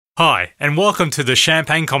Hi, and welcome to the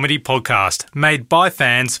Champagne Comedy Podcast, made by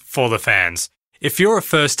fans for the fans. If you're a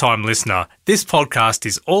first-time listener, this podcast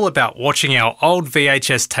is all about watching our old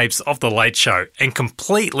VHS tapes of The Late Show and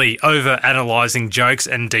completely over-analysing jokes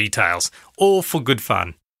and details, all for good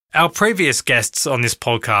fun. Our previous guests on this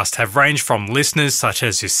podcast have ranged from listeners such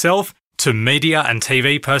as yourself to media and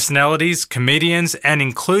TV personalities, comedians, and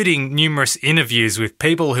including numerous interviews with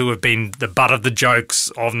people who have been the butt of the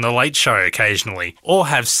jokes on The Late Show occasionally, or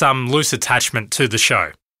have some loose attachment to the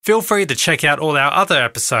show. Feel free to check out all our other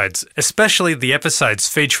episodes, especially the episodes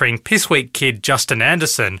featuring Pissweek Kid Justin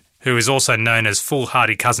Anderson, who is also known as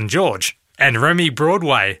Foolhardy Cousin George, and Remy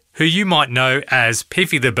Broadway, who you might know as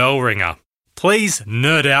Piffy the Bell Ringer. Please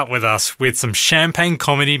nerd out with us with some champagne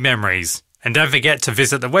comedy memories. And don't forget to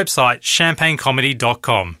visit the website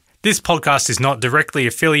champagnecomedy.com. This podcast is not directly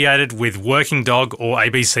affiliated with Working Dog or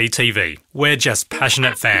ABC TV. We're just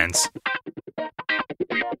passionate fans.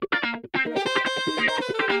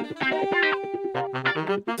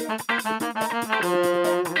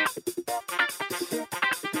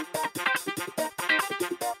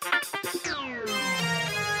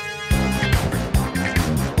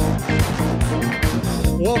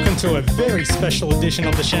 Welcome to a very special edition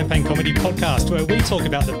of the Champagne Comedy Podcast, where we talk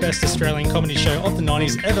about the best Australian comedy show of the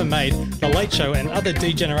 90s ever made, The Late Show, and other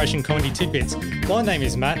D-Generation comedy tidbits. My name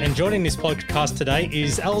is Matt, and joining this podcast today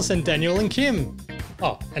is Alison, Daniel, and Kim.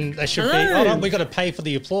 Oh, and they should be... Hold on, we got to pay for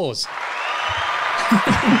the applause. There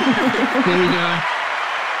we go.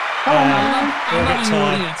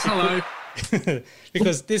 Hello.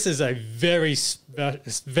 Because this is a very,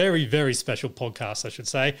 very special podcast, I should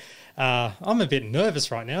say. I'm a bit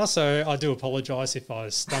nervous right now, so I do apologise if I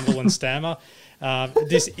stumble and stammer.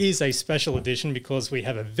 This is a special edition because we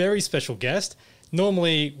have a very special guest.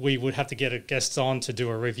 Normally, we would have to get a guest on to do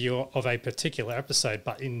a review of a particular episode,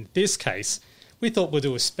 but in this case, we thought we'd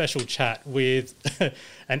do a special chat with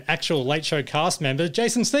an actual Late Show cast member,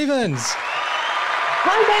 Jason Stevens.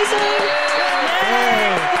 Hi, Jason.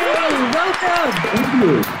 Hey, welcome. Thank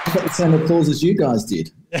you. I got the same applause as you guys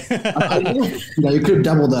did. You could have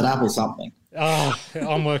doubled that up or something. Oh,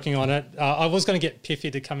 I'm working on it. I was going to get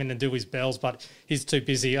Piffy to come in and do his bells, but he's too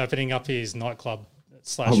busy opening up his nightclub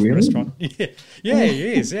 / restaurant. Yeah,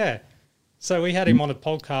 he is, yeah. So we had him on a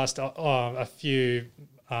podcast a few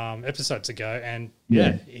episodes ago, and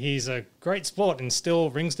yeah, he's a great sport and still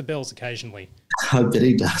rings the bells occasionally. I bet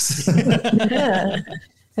he does. Yeah.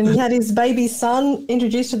 And he had his baby son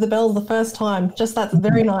introduced to the bells the first time, just that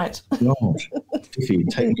very night. Gosh, Piffy,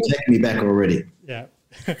 take me back already. Yeah.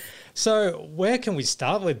 So where can we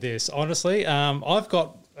start with this? Honestly, I've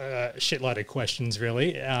got a shitload of questions,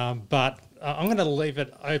 really, but I'm going to leave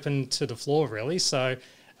it open to the floor, really. So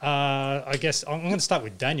I guess I'm going to start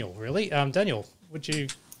with Daniel, really. Daniel, would you...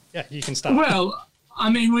 Yeah, you can start. Well, I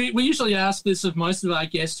mean, we usually ask this of most of our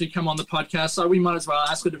guests who come on the podcast, so we might as well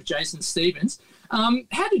ask it of Jason Stevens.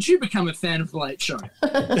 How did you become a fan of The Late Show? How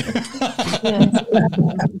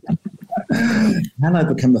did I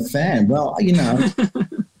become a fan? Well, I'm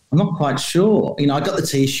not quite sure. I got the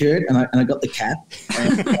T-shirt and I got the cap.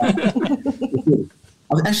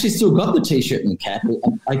 I've actually still got the T-shirt and the cap.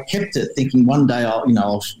 I kept it thinking one day I'll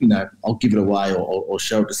give it away or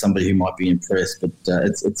show it to somebody who might be impressed. But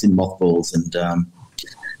it's in mothballs, and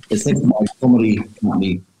it's like my comedy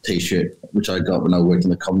company T-shirt, which I got when I worked in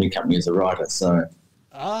the comedy company as a writer. So,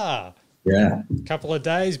 yeah, couple of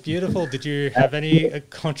days, beautiful. Did you have any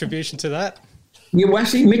contribution to that? Yeah, well,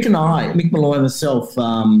 actually, Mick Malloy and myself.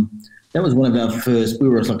 That was one of our first. We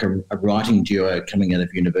were like a writing duo coming out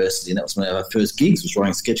of university, and that was one of our first gigs. Was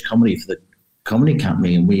writing sketch comedy for the comedy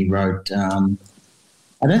company, and we wrote. I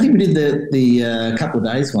don't think we did the couple of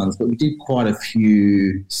days ones, but we did quite a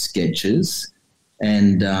few sketches.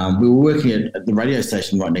 And we were working at the radio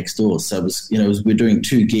station right next door. So it was, we're doing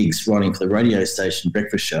 2 gigs, writing for the radio station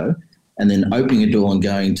breakfast show, and then opening a door and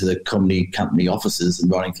going to the comedy company offices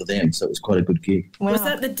and writing for them. So it was quite a good gig. Wow. Was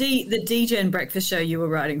that the DJ and breakfast show you were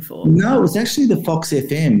writing for? No, it was actually the Fox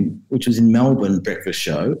FM, which was in Melbourne breakfast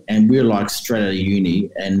show, and we were like straight out of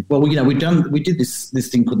uni. And well, we did this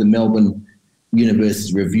thing called the Melbourne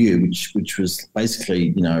University Review, which was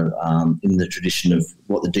basically, in the tradition of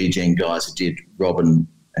what the DJing guys who did, Robin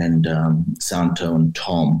and Santo and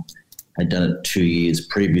Tom, had done it 2 years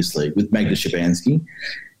previously with Magda Szubanski.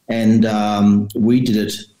 And we did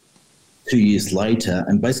it 2 years later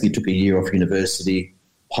and basically took a year off university,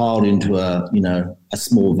 piled into a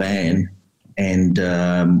small van and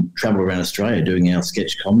travelled around Australia doing our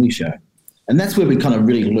sketch comedy show. And that's where we kind of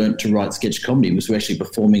really learnt to write sketch comedy, was we're actually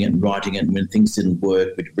performing it and writing it, and when things didn't work,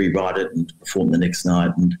 we'd rewrite it and perform the next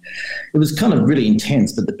night. And it was kind of really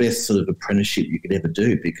intense, but the best sort of apprenticeship you could ever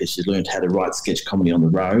do, because you learned how to write sketch comedy on the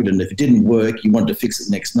road. And if it didn't work, you wanted to fix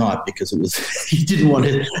it next night, because it was you didn't want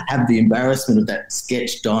to have the embarrassment of that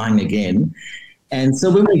sketch dying again. And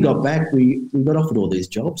so when we got back, we got offered all these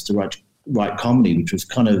jobs to write comedy, which was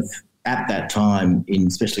kind of, at that time,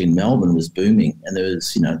 especially in Melbourne, was booming. And there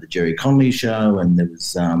was, the Jerry Connolly Show, and there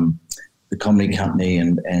was the Comedy Company,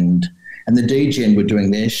 and the DGen were doing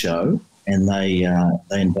their show, and they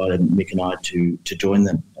invited Mick and I to join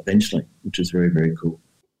them eventually, which was very, very cool.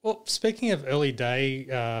 Well, speaking of early day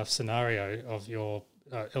scenario of your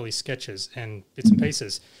early sketches and bits and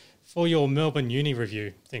pieces, for your Melbourne Uni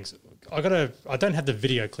review things, I don't have the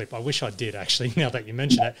video clip. I wish I did, actually, now that you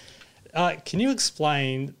mention it. Can you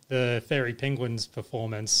explain the Fairy Penguins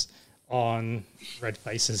performance on Red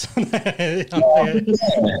Faces? That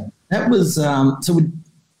was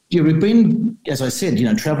we've been, as I said,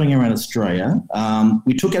 travelling around Australia.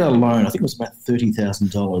 We took out a loan. I think it was about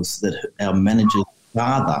 $30,000 that our manager's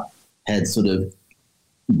father had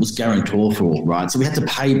was guarantor for, right? So we had to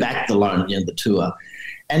pay back the loan at the end of the tour.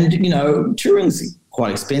 And, touring's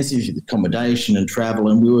quite expensive, accommodation and travel,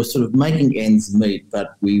 and we were sort of making ends meet,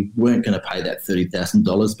 but we weren't going to pay that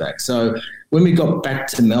 $30,000 back. So when we got back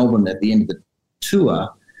to Melbourne at the end of the tour,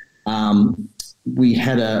 we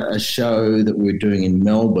had a show that we were doing in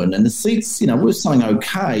Melbourne, and the seats, we were selling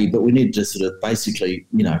okay, but we needed to sort of basically,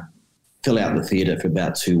 fill out the theatre for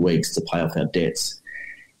about 2 weeks to pay off our debts.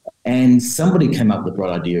 And somebody came up with the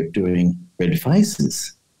bright idea of doing Red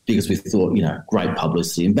Faces, because we thought, great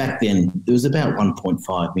publicity. And back then, there was about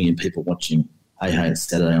 1.5 million people watching Hey Hey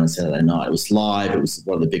Saturday on Saturday night. It was live. It was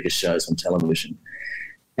one of the biggest shows on television.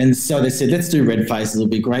 And so they said, let's do Red Faces. It'll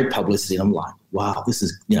be great publicity. And I'm like, wow, this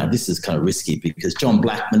is kind of risky, because John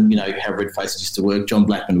Blackman, how Red Faces used to work, John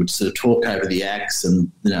Blackman would sort of talk over the acts,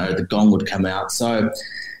 and, the gong would come out. So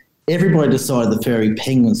everybody decided the Fairy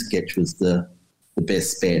Penguin sketch was the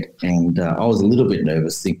best bet. And I was a little bit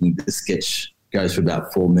nervous, thinking this sketch goes for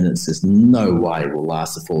about 4 minutes. There's no way we'll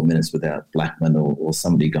last the 4 minutes without Blackman or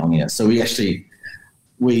somebody gonging out. So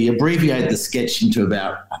we abbreviated the sketch into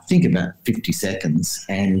about 50 seconds.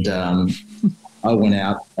 And I went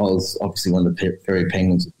out. I was obviously one of the Fairy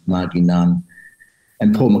Penguins with Margie Nunn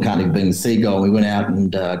and Paul McCartney being the seagull. We went out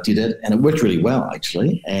and did it, and it worked really well,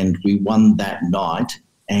 actually. And we won that night.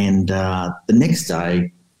 And the next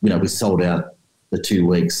day, we sold out the 2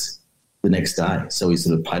 weeks the next day. So we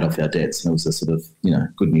sort of paid off our debts, and it was a sort of,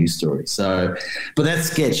 good news story. So, but that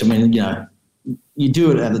sketch, you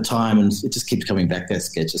do it at the time, and it just keeps coming back, that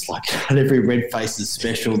sketch. It's like at every Red Faces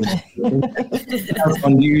special. It's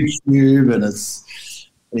on YouTube, and it's...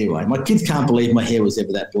 Anyway, my kids can't believe my hair was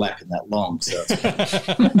ever that black and that long. So.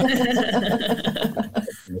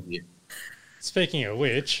 Speaking of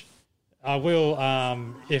which, I will,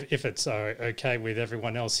 if it's okay with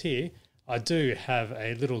everyone else here, I do have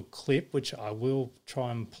a little clip which I will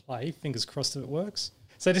try and play. Fingers crossed that it works.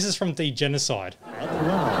 So this is from The Genocide. At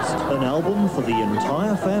last, an album for the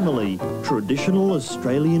entire family, traditional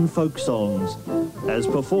Australian folk songs, as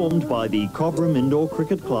performed by the Cobram Indoor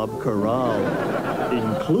Cricket Club Chorale,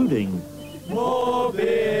 including... More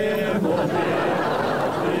beer, more beer,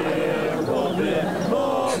 more beer,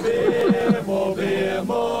 more beer, more beer,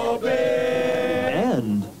 more beer,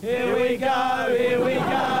 and... Here we go, here we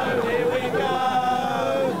go, here we go.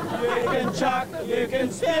 You can chuck, you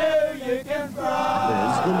can stew, you can fry.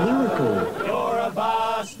 There's the lyrical. You're a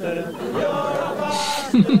bastard, you're a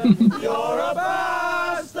bastard, you're a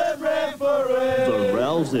bastard referee. The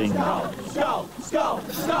rousing. Skull, skull, skull, skull,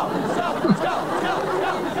 skull, skull,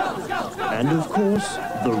 skull, skull, skull. And of course,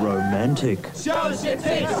 the romantic. Show us your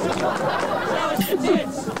tits! Show us your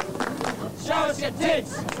tits! Show us your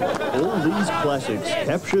tits! All these classics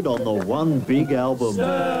captured on the one big album.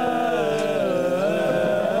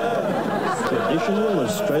 Traditional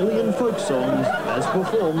Australian folk songs as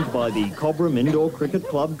performed by the Cobram Indoor Cricket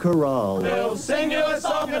Club Chorale. We'll sing you a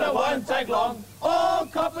song and it won't take long. All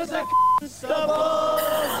coppers are stubborn.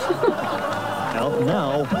 Out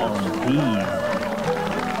now on Heave.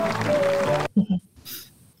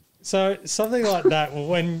 So something like that,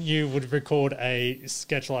 when you would record a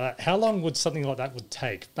sketch like that, how long would something like that would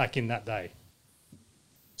take back in that day?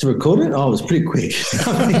 To record it? Oh, it was pretty quick.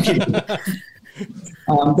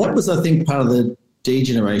 That was, I think, part of the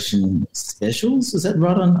D-Generation specials. Is that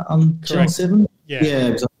right on Channel 7? Yeah.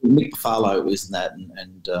 Yeah, Mick Farlow was in that,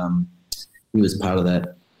 and he was part of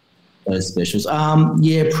those specials.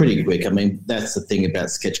 Yeah, pretty quick. I mean, that's the thing about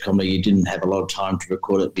sketch comedy. You didn't have a lot of time to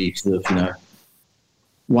record it. You sort of,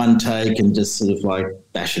 one take and just sort of like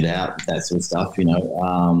bash it out, that sort of stuff, you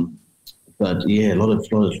know. But yeah, a lot of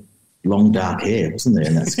long dark hair, wasn't there,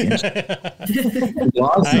 in that sketch?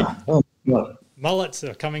 Oh my God. Mullets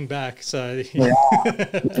are coming back, so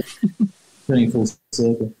Turning full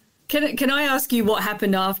circle. Can I ask you what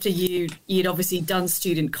happened after you'd obviously done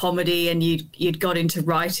student comedy and you'd got into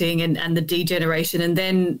writing and the degeneration, and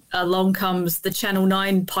then along comes the Channel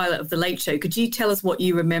 9 pilot of The Late Show. Could you tell us what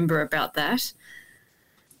you remember about that?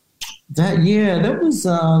 That was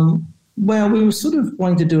well, we were sort of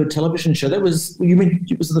wanting to do a television show. It was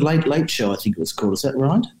The Late Show, I think it was called. Is that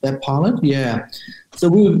right? That pilot? Yeah. So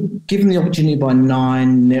we were given the opportunity by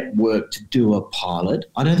Nine Network to do a pilot.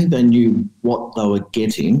 I don't think they knew what they were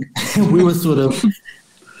getting. we were,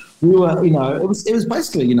 you know, it was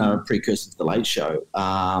basically, you know, a precursor to The Late Show.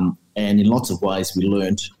 And in lots of ways we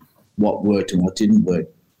learned what worked and what didn't work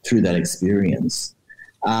through that experience.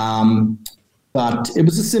 But it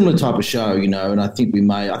was a similar type of show, you know, and I think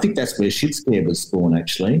that's where Shit Scared was born,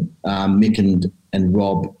 actually. Mick and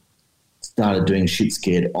Rob started doing Shit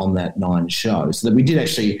Scared on that Nine show. So that we did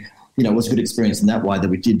actually, you know, it was a good experience in that way that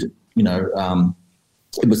we did, you know,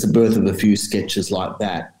 it was the birth of a few sketches like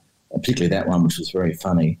that, particularly that one, which was very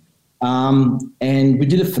funny. And we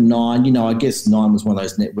did it for Nine. You know, I guess Nine was one of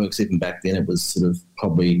those networks, even back then, it was sort of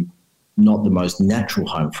probably not the most natural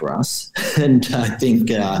home for us. And I think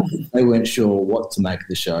they weren't sure what to make of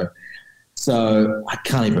the show. So I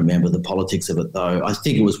can't even remember the politics of it, though. I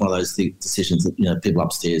think it was one of those decisions that, you know, people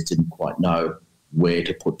upstairs didn't quite know where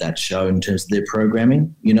to put that show in terms of their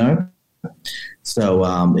programming, you know. So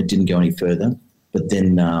it didn't go any further. But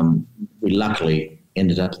then we luckily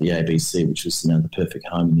ended up at the ABC, which was, you know, the perfect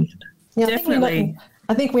home in the end. Yeah, Definitely.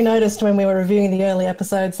 I think we noticed when we were reviewing the early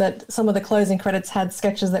episodes that some of the closing credits had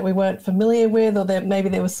sketches that we weren't familiar with, or that maybe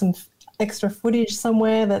there was some extra footage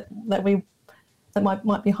somewhere that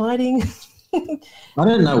might be hiding. I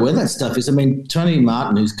don't know where that stuff is. I mean, Tony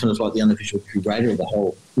Martin, who's kind of like the unofficial curator of the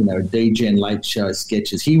whole, you know, DGen Late Show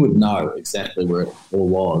sketches, he would know exactly where it all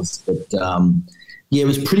was. But yeah, it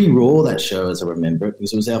was pretty raw, that show, as I remember it,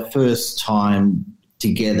 because it was our first time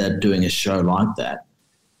together doing a show like that.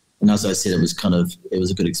 And as I said, it was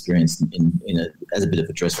a good experience as a bit of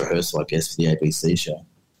a dress rehearsal, I guess, for the ABC show,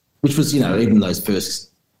 which was, you know, even those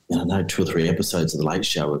first, I don't know, 2 or 3 episodes of The Late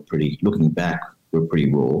Show looking back, were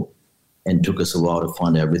pretty raw and took us a while to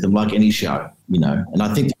find our rhythm, like any show, you know. And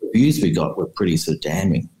I think the reviews we got were pretty sort of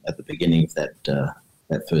damning at the beginning of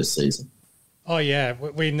that first season. Oh, yeah.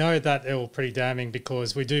 We know that they were pretty damning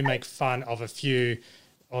because we do make fun of a few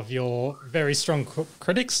of your very strong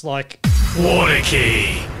critics, like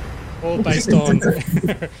Warneke. All based on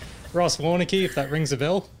Ross Warneke, if that rings a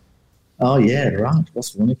bell. Oh, yeah, right.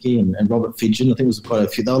 Ross Warneke and Robert Fidgeon. I think it was quite a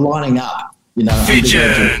few. They were lining up, you know.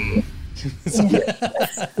 Fidgeon!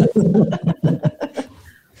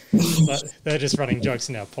 They're just running jokes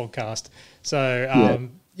in our podcast. So,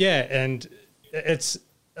 yeah, and it's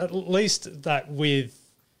at least that with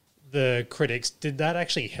the critics, did that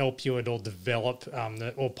actually help you at all develop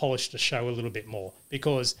or polish the show a little bit more?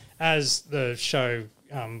 Because as the show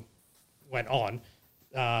went on,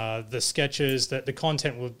 the sketches, the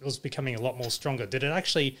content was becoming a lot more stronger. Did it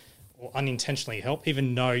actually or unintentionally help,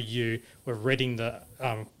 even though you were reading the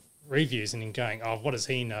reviews and going, oh, what does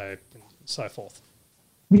he know, and so forth?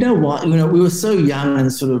 You know what? You know, we were so young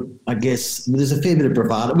and sort of, I guess, there's a fair bit of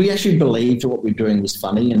bravado. We actually believed that what we were doing was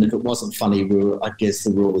funny, and if it wasn't funny, I guess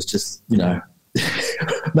the rule was just, you know,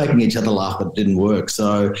 making each other laugh, but it didn't work.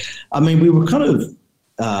 So, I mean, we were kind of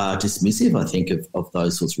dismissive, I think, of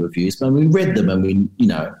those sorts of reviews. But we read them and we, you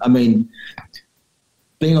know, I mean,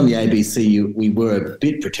 being on the ABC, we were a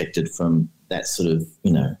bit protected from that sort of,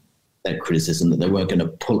 you know, that criticism that they weren't going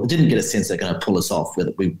to didn't get a sense they're going to pull us off,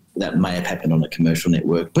 that may have happened on a commercial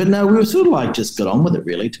network. But no, we were sort of like just got on with it,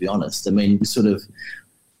 really, to be honest. I mean,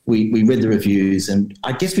 we read the reviews and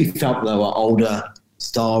I guess we felt they were older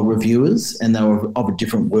style reviewers and they were of a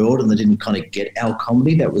different world and they didn't kind of get our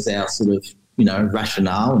comedy. That was our sort of, you know,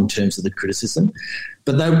 rationale in terms of the criticism.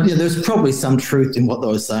 But there's probably some truth in what they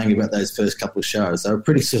were saying about those first couple of shows. They were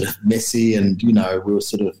pretty sort of messy and, you know, we were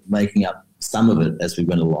sort of making up some of it as we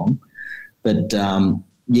went along. But,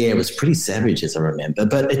 yeah, it was pretty savage, as I remember.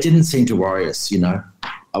 But it didn't seem to worry us, you know.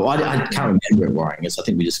 I can't remember it worrying us. I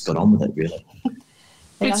think we just got on with it, really.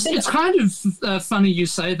 It's kind of funny you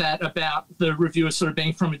say that about the reviewers sort of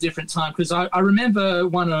being from a different time, because I remember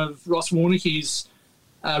one of Ross Warneke's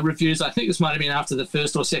reviews, I think this might have been after the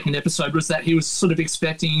first or second episode, was that he was sort of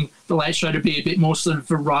expecting The Late Show to be a bit more sort of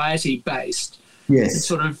variety-based. Yes. And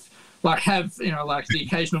sort of like have, you know, like the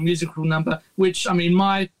occasional musical number, which, I mean,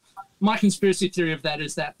 my my conspiracy theory of that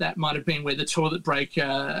is that might have been where the toilet break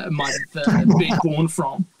might have been born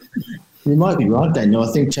from. You might be right, Daniel.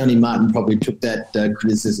 I think Tony Martin probably took that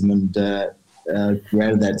criticism and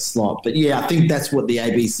grabbed that slot. But yeah, I think that's what the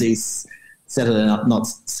ABC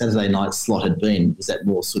Saturday night slot had been. Was that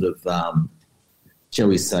more sort of, shall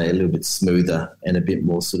we say, a little bit smoother and a bit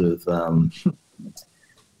more sort of,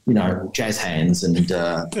 jazz hands and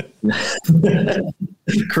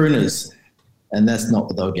crooners. And that's not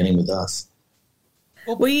what they were getting with us.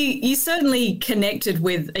 Well, you certainly connected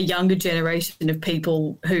with a younger generation of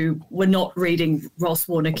people who were not reading Ross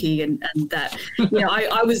Warneke and that.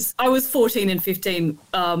 I was 14 and 15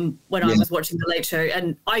 when I was watching The Late Show,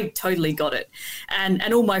 and I totally got it, and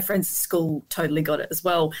all my friends at school totally got it as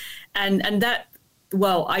well, and that.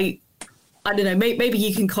 Well, I don't know. Maybe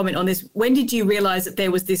you can comment on this. When did you realise that there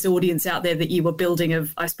was this audience out there that you were building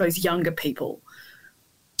of, I suppose, younger people?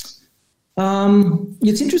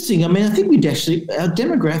 It's interesting. I mean, I think our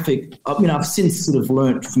demographic, I've since sort of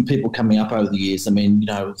learnt from people coming up over the years. I mean,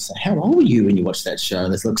 so how old were you when you watched that show?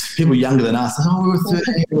 And there's like people younger than us. We were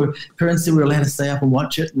 13. Parents said we were allowed to stay up and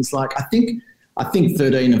watch it. And it's like, I think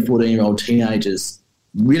 13 and 14-year-old teenagers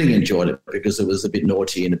really enjoyed it because it was a bit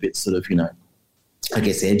naughty and a bit sort of, I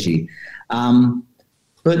guess edgy. But,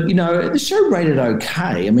 the show rated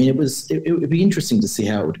okay. I mean, it would be interesting to see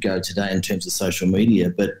how it would go today in terms of social media.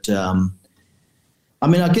 But,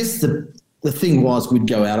 I guess the thing was we'd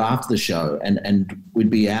go out after the show and we'd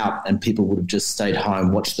be out and people would have just stayed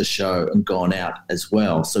home, watched the show and gone out as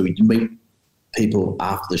well. So we'd meet people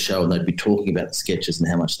after the show and they'd be talking about the sketches and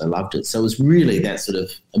how much they loved it. So it was really that sort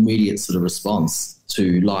of immediate sort of response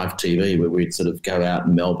to live TV where we'd sort of go out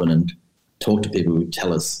in Melbourne and talk to people who would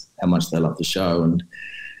tell us how much they loved the show. And,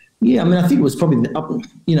 yeah, I think it was probably, it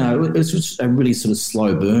was just a really sort of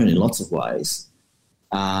slow burn in lots of ways.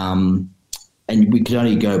 And we could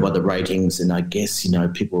only go by the ratings, and I guess,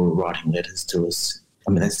 people were writing letters to us.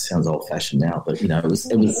 I mean, that sounds old-fashioned now, but, there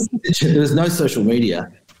was no social media.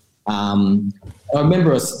 I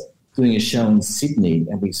remember us doing a show in Sydney,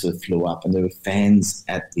 and we sort of flew up, and there were fans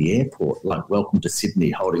at the airport, like, welcome to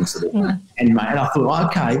Sydney, holding sort of, and I thought,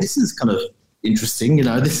 okay, this is kind of interesting,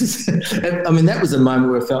 this is, that was a moment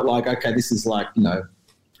where I felt like, okay, this is like,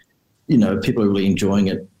 people are really enjoying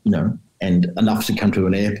it, and enough to come to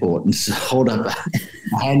an airport and hold up a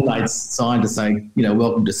handmade sign to say,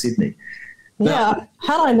 welcome to Sydney. Yeah,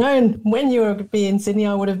 had I known when you would be in Sydney,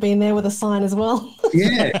 I would have been there with a sign as well.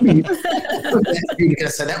 Yeah. You're going to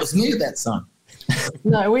say that was me with that sign.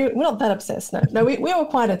 No, we're not that obsessed. No, we were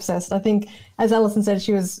quite obsessed. I think, as Alison said,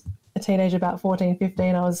 she was a teenager, about 14,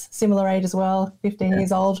 15. I was similar age as well, 15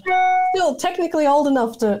 years old. Still technically old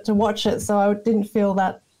enough to watch it, so I didn't feel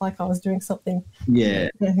that like I was doing something. Yeah.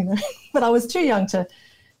 But I was too young to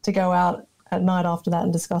go out at night after that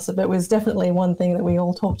and discuss it. But it was definitely one thing that we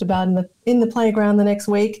all talked about in the playground the next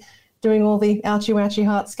week, doing all the Ouchie Wouchie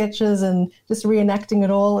Heart sketches and just reenacting it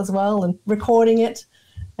all as well and recording it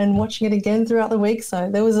and watching it again throughout the week. So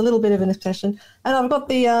there was a little bit of an obsession. And I've got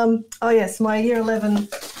the, my Year 11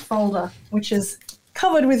 folder, which is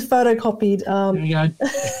covered with photocopied. There you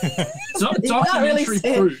go. Documentary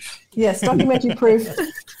proof. Yes, documentary proof.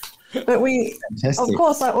 But of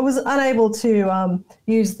course, I was unable to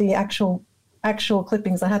use the actual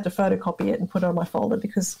clippings. I had to photocopy it and put it on my folder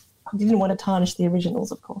because I didn't want to tarnish the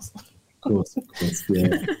originals, of course. Of course,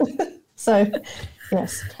 yeah. So,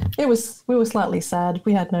 yes, we were slightly sad.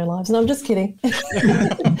 We had no lives. And I'm just kidding.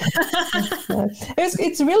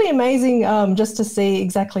 It's really amazing just to see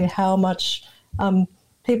exactly how much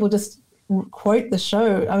people just quote the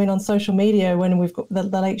show. I mean, on social media, when we've got the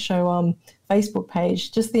Late Show Facebook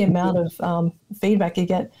page, just the amount of feedback you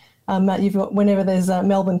get. You've got whenever there's a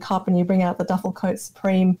Melbourne Cup and you bring out the Duffel Coat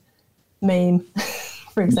Supreme meme,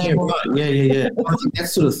 for example. Yeah, right. Yeah. I think that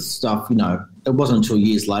sort of stuff, it wasn't until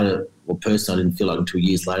years later, or personally I didn't feel like until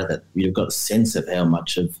years later that you've got a sense of how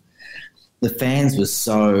much of the fans were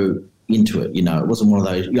so into it. It wasn't one of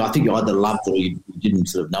those, I think you either loved it or you didn't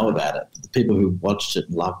sort of know about it. But the people who watched it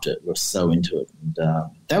and loved it were so into it.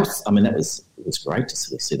 And it was great to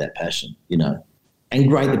sort of see that passion, and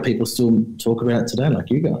great that people still talk about it today, like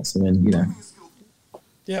you guys.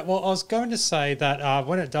 Yeah, well, I was going to say that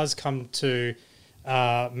when it does come to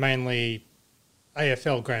mainly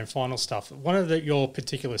AFL Grand Final stuff, one of your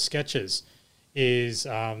particular sketches is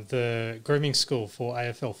the grooming school for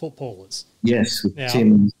AFL footballers. Yes, with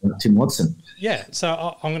Tim Watson. Yeah,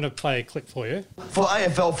 so I'm going to play a clip for you. For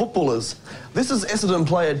AFL footballers, this is Essendon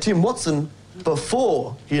player Tim Watson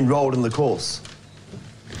before he enrolled in the course.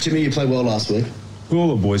 Jimmy, you played well last week. Well,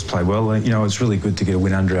 all the boys play well. It's really good to get a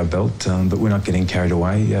win under our belt, but we're not getting carried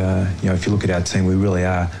away. If you look at our team, we really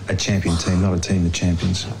are a champion team, not a team of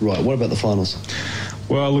champions. Right, what about the finals?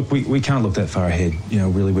 Well, look, we can't look that far ahead.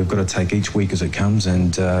 Really, we've got to take each week as it comes,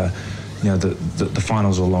 and the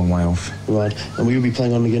finals are a long way off. Right, and will you be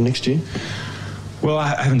playing on again next year? Well, I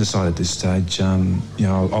haven't decided at this stage.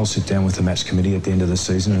 I'll sit down with the match committee at the end of the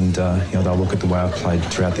season, and they'll look at the way I've played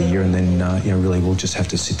throughout the year, and then really we'll just have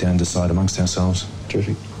to sit down and decide amongst ourselves.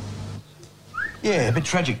 Terrific. Yeah, a bit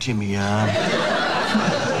tragic, Timmy. You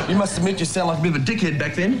must admit you sound like a bit of a dickhead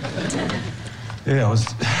back then. Yeah, it was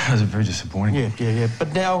very disappointing. Yeah.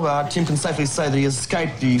 But now Tim can safely say that he has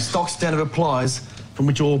escaped the stock standard of plies from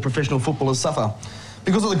which all professional footballers suffer.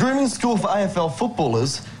 Because at the grooming school for AFL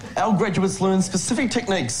footballers, our graduates learn specific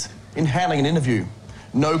techniques in handling an interview.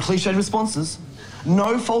 No cliched responses,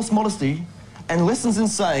 no false modesty, and lessons in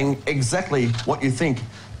saying exactly what you think.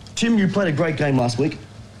 Tim, you played a great game last week.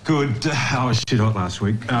 Good. I was shit hot last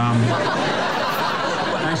week.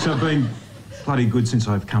 Actually, I've been bloody good since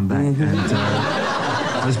I've come back, and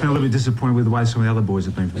I've just been a little bit disappointed with the way some of the other boys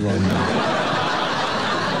have been performing.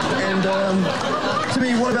 And,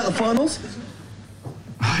 Timmy, what about the finals?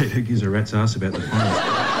 Who gives a rat's ass about the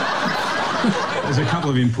finals? There's a couple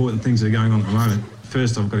of important things that are going on at the moment.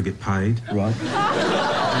 First, I've got to get paid. Right.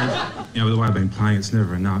 And, with the way I've been playing, it's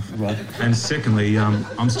never enough. Right. And secondly,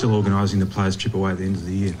 I'm still organising the players' trip away at the end of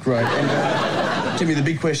the year. Great. And, Timmy, the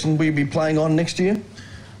big question, will you be playing on next year?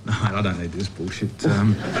 No, I don't need this bullshit.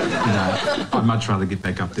 I'd much rather get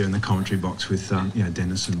back up there in the commentary box with,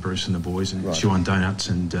 Dennis and Bruce and the boys and chew on donuts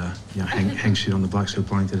and, hang shit on the blokes who are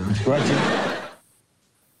playing today. Great.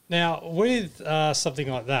 Now, with something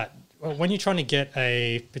like that, when you're trying to get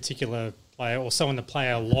a particular player or someone to play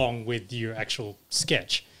along with your actual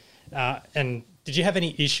sketch, and did you have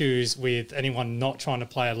any issues with anyone not trying to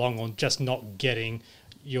play along or just not getting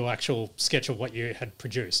your actual sketch of what you had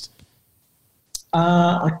produced?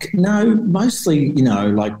 No, mostly,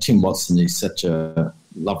 like Tim Watson is such a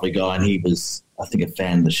lovely guy, and he was, I think, a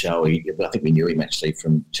fan of the show. I think we knew him actually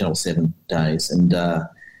from Channel 7 days, and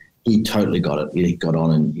he totally got it. He got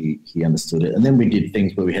on and he understood it. And then we did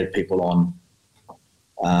things where we had people on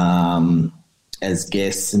as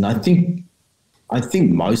guests, and I think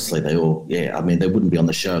mostly they all, they wouldn't be on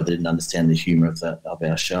the show if they didn't understand the humour of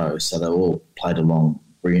our show. So they all played along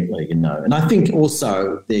brilliantly, And I think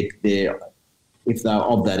also if they're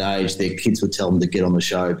of that age, their kids would tell them to get on the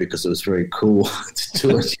show because it was very cool to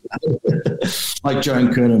do it, like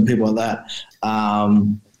Joan Kerner and people like that.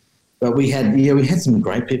 But we had some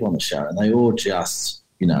great people on the show, and they all just,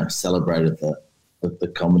 celebrated the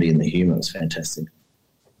comedy and the humour. It was fantastic.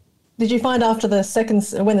 Did you find after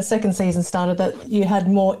when the second season started that you had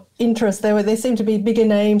more interest? There seemed to be bigger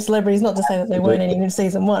name celebrities, not to say that there weren't any in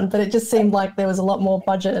season one, but it just seemed like there was a lot more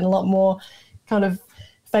budget and a lot more kind of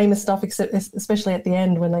famous stuff, especially at the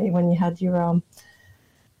end when you had your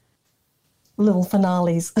little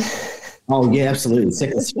finales. Oh, yeah, absolutely. The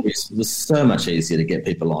second series was so much easier to get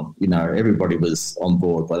people on. Everybody was on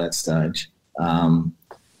board by that stage.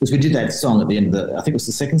 Because we did that song at the end of I think it was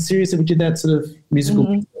the second series that we did that sort of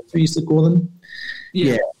musical, we used to call them.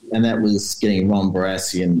 Yeah. And that was getting Ron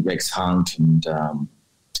Barassi and Rex Hunt and,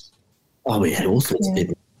 we had all sorts of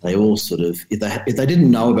people. They all sort of, if they didn't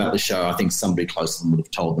know about the show, I think somebody close to them would have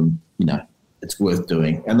told them, it's worth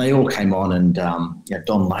doing. And they all came on and,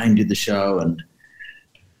 Don Lane did the show and,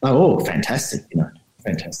 fantastic,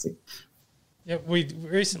 fantastic. Yeah, we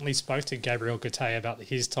recently spoke to Gabriel Gattei about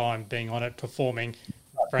his time being on it, performing.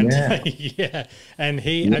 And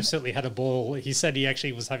he absolutely had a ball. He said he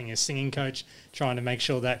actually was having a singing coach trying to make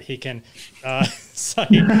sure that he can say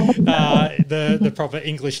the proper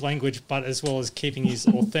English language, but as well as keeping his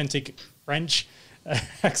authentic French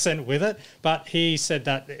accent with it. But he said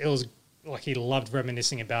that it was like he loved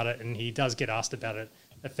reminiscing about it, and he does get asked about it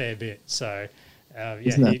a fair bit. So,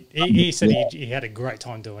 he said he had a great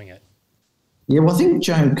time doing it. Yeah, well, I think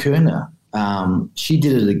Joan Kerner, she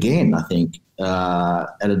did it again, I think,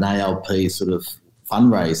 at an ALP sort of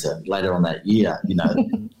fundraiser later on that year,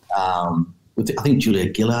 I think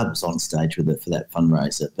Julia Gillard was on stage with it for that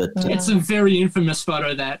fundraiser. But it's a very infamous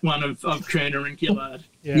photo, that one of Kerner and Gillard.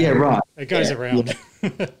 Yeah, right. It goes around.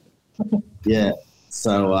 Yeah.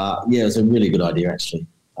 So, it was a really good idea, actually,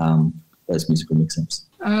 those musical mix-ups.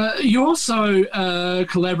 You also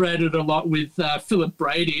collaborated a lot with Philip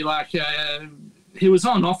Brady. He was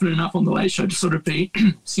on often enough on The Late Show to sort of be,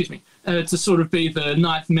 to sort of be the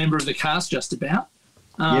ninth member of the cast just about.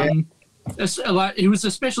 He was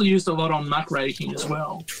especially used a lot on Muckraking as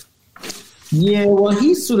well. Yeah, well,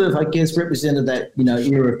 he sort of, I guess, represented that,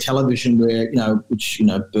 era of television where, which,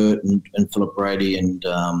 Bert and Philip Brady and,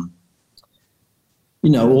 all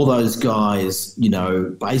those guys,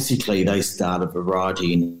 basically they started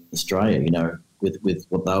variety in Australia, with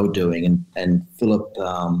what they were doing. And Philip,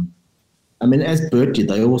 as Bert did,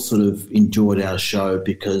 they all sort of enjoyed our show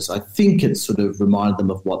because I think it sort of reminded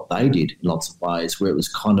them of what they did in lots of ways, where it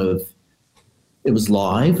was it was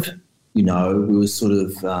live. We were sort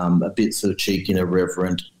of a bit sort of cheeky and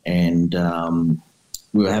irreverent, and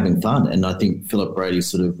we were having fun. And I think Philip Brady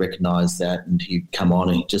sort of recognised that, and he'd come on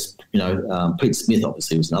and he just, Pete Smith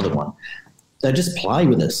obviously was another one. They just play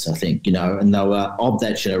with us, I think, and they were of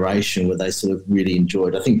that generation where they sort of really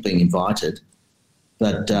enjoyed, I think, being invited.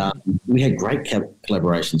 But we had great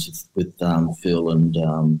collaborations with Phil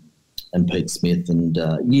and Pete Smith. And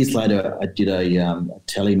years later, I did a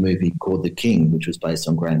telly movie called The King, which was based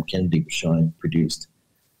on Graham Kennedy, which I produced.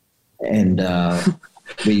 And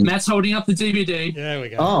Matt's holding up the DVD. There we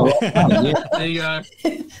go. Oh, yeah. There you go.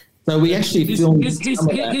 So we actually filmed.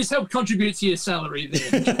 He's helped contribute to your salary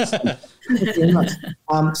there.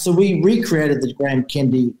 So we recreated the Graham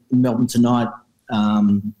Kennedy Melbourne Tonight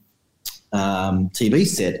TV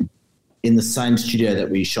set in the same studio that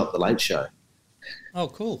we shot The Late Show. Oh,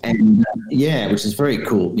 cool. And which is very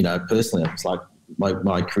cool. Personally, it's like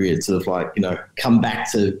my career. It's sort of like, come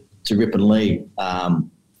back to Rip and Lee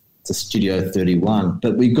to Studio 31.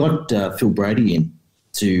 But we got Phil Brady in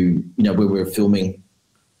to, where we were filming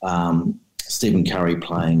Stephen Curry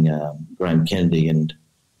playing Graham Kennedy and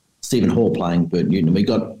Stephen Hall playing Bert Newton.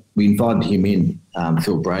 We invited him in,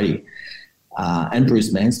 Phil Brady, and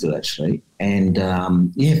Bruce Mansfield actually. And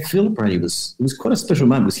Phil Brady it was quite a special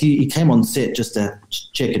moment because he came on set just to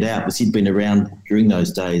check it out because he'd been around during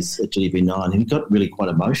those days at GV9, and he got really quite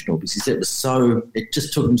emotional because he said it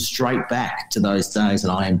just took him straight back to those days at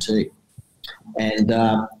IMT. And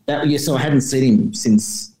so I hadn't seen him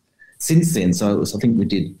since then. So I think we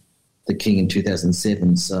did The King in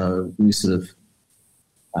 2007. So we sort of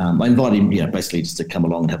I invited him, basically just to come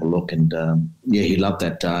along and have a look. And, he loved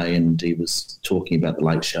that day and he was talking about The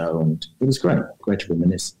Late Show and it was great to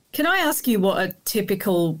reminisce. Can I ask you what a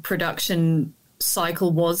typical production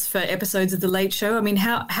cycle was for episodes of The Late Show? I mean,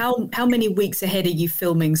 how many weeks ahead are you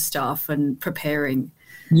filming stuff and preparing?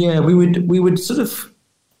 Yeah, we would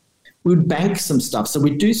bank some stuff. So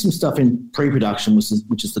we'd do some stuff in pre-production,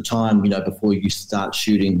 which is the time, before you start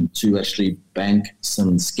shooting, to actually bank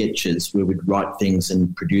some sketches where we'd write things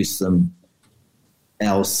and produce them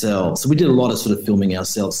ourselves. So we did a lot of sort of filming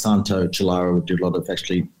ourselves. Santo Chilara would do a lot of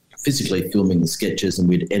actually physically filming the sketches, and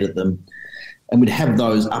we'd edit them. And we'd have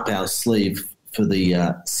those up our sleeve for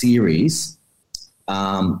the series.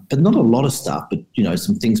 But not a lot of stuff, but,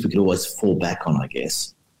 some things we could always fall back on, I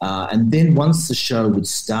guess. And then once the show would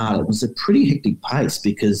start, it was a pretty hectic pace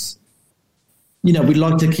because, we'd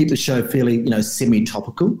like to keep the show fairly,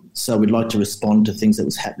 semi-topical. So we'd like to respond to things that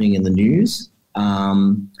was happening in the news.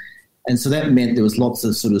 And so that meant there was lots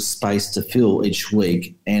of sort of space to fill each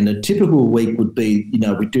week. And a typical week would be,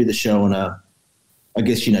 we'd do the show on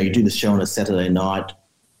you do the show on a Saturday night.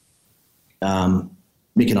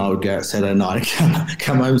 Mick and I would go out Saturday night and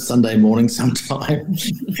come home Sunday morning sometime.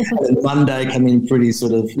 And Monday come in pretty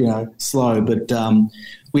sort of, slow. But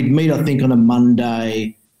we'd meet, I think, on a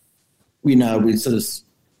Monday. We'd sort of,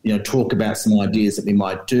 talk about some ideas that we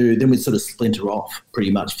might do. Then we'd sort of splinter off pretty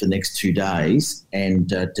much for the next 2 days and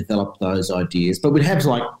develop those ideas. But we'd have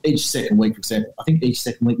like each second week, for example, I think each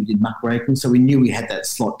second week we did muckraking. So we knew we had that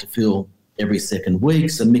slot to fill every second week.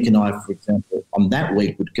 So Mick and I, for example, on that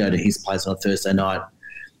week would go to his place on a Thursday night,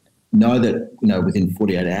 know that, within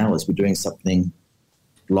 48 hours we're doing something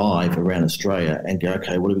live around Australia and go,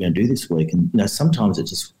 okay, what are we going to do this week? And, sometimes it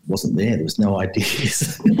just wasn't there. There was no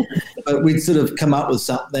ideas. But we'd sort of come up with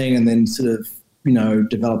something and then sort of,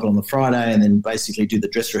 develop it on the Friday and then basically do the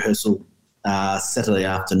dress rehearsal Saturday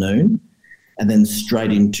afternoon and then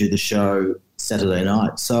straight into the show Saturday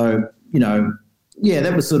night. So,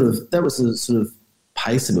 that was the sort of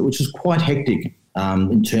pace of it, which was quite hectic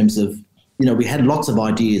in terms of, we had lots of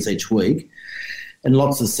ideas each week and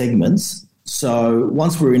lots of segments. So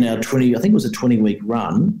once we were in our 20-week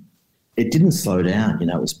run, it didn't slow down.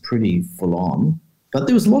 It was pretty full on. But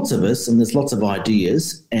there was lots of us and there's lots of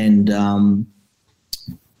ideas and,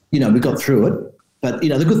 we got through it. But,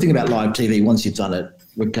 the good thing about live TV, once you've done it,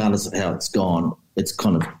 regardless of how it's gone, it's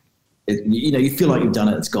kind of, you feel like you've done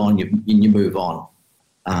it, it's gone, you move on.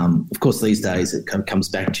 Of course, these days it comes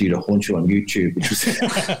back to you to haunt you on YouTube, which was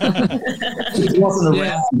it wasn't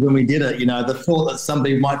around when we did it. The thought that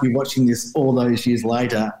somebody might be watching this all those years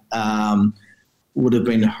later would have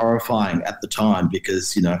been horrifying at the time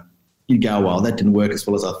because, you'd go, well, that didn't work as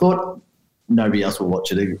well as I thought. Nobody else will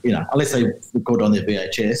watch it, unless they record on their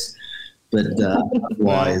VHS. But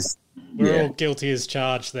otherwise, we're all guilty as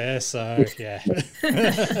charged there. So yeah.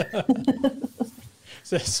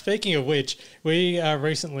 So speaking of which, we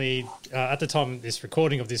recently, at the time of this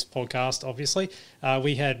recording of this podcast, obviously,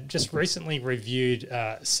 we had just recently reviewed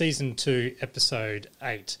season 2, episode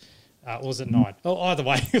 8. Or was it 9? Oh, either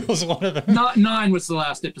way, it was one of them. 9 was the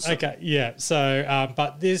last episode. Okay, yeah. So,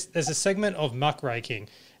 but there's a segment of muckraking.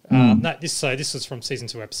 This was from season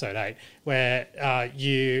 2, episode 8, where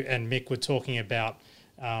you and Mick were talking about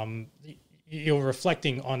you were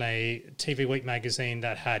reflecting on a TV Week magazine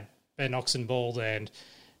that had Ben Oxenbould and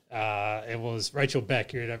it was Rachel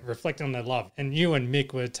Beck. You were reflecting on their love, and you and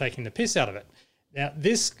Mick were taking the piss out of it. Now,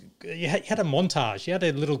 you had a montage. You had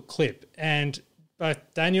a little clip, and both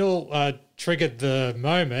Daniel triggered the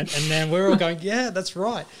moment, and then we're all going, yeah, that's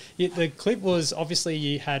right. The clip was, obviously,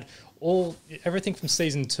 you had everything from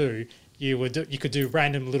season 2. You could do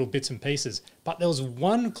random little bits and pieces, but there was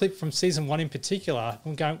one clip from season 1 in particular.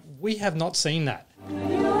 I'm going, we have not seen that.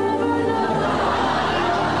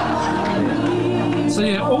 So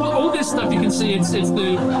yeah, all this stuff you can see, it's the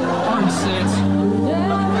orange set.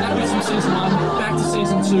 That was from season 1, back to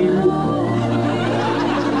season 2.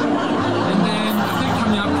 And then I think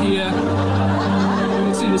coming up here, you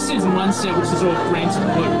can see the season 1 set, which is all greens and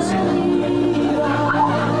blues.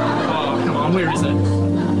 Oh, come on, where is it?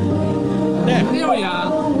 Yeah. There we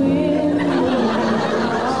are.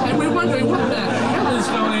 And we're wondering what the hell is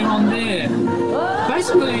going on there.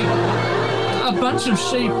 Basically, a bunch of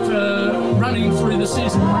sheep running through the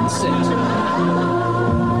season 1 set.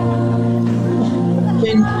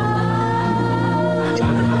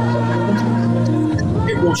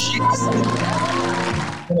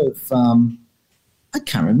 I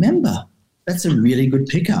can't remember. That's a really good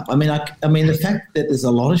pickup. I mean, the fact that there's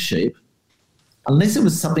a lot of sheep, unless it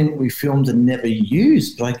was something we filmed and never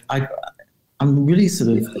used, like I'm really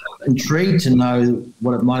sort of intrigued to know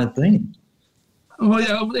what it might have been. Well,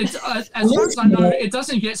 yeah, as far as I know, it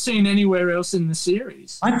doesn't get seen anywhere else in the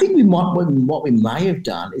series. I think what we may have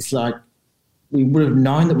done is like we would have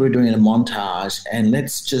known that we were doing a montage, and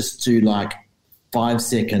let's just do like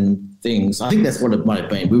 5-second things. I think that's what it might have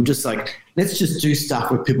been. We were just like, let's just do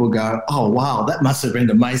stuff where people go, oh, wow, that must have been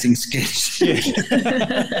an amazing sketch. Yeah.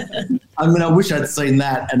 I mean, I wish I'd seen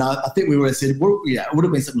that. And I think we would have said, well, yeah, it would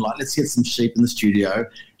have been something like, let's get some sheep in the studio,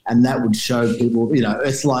 and that would show people,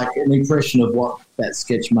 it's like an impression of what that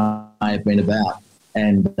sketch may have been about.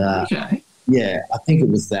 And, yeah, I think it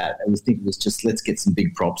was that. I think it was just, let's get some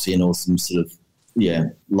big props in or some sort of,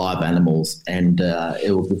 live animals, and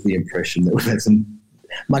it will give the impression that we've had some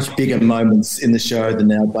much bigger moments in the show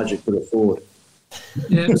than our budget could afford.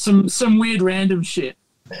 Yeah, some weird random shit.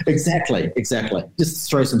 Exactly. Just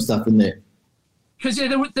throw some stuff in there. Because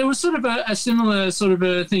there was sort of a similar sort of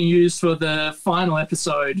a thing used for the final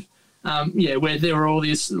episode, where there were all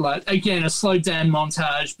these, like, again, a slowed down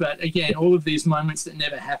montage, but again, all of these moments that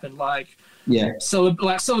never happened, like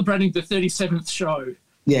celebrating the 37th show.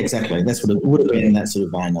 Yeah, exactly. That's what it would have been in that sort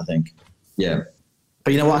of vein, I think. Yeah.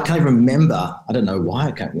 But you know what? I can't remember. I don't know why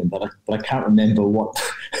I can't remember, but I can't remember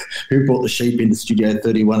who brought the sheep into Studio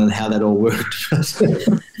 31 and how that all worked. Just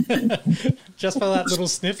for that little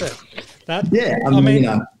snippet. I mean,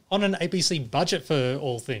 on an ABC budget for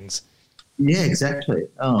all things. Yeah, exactly.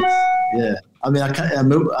 Oh, yeah. I mean,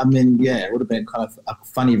 it would have been kind of a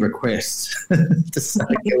funny request to say,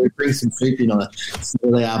 we bring some sheep in on a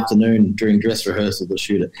early afternoon during dress rehearsal to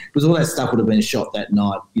shoot it. Because all that stuff would have been shot that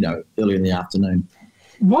night, early in the afternoon.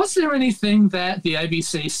 Was there anything that the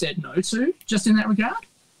ABC said no to, just in that regard?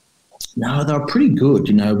 No, they were pretty good.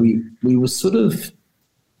 We were sort of,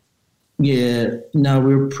 we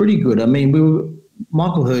were pretty good. I mean,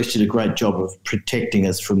 Michael Hirsch did a great job of protecting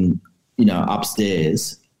us from,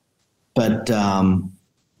 upstairs. But, I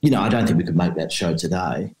don't think we could make that show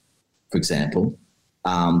today, for example.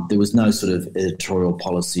 There was no sort of editorial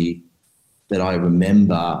policy that I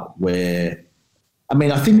remember where,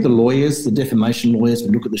 I think the defamation lawyers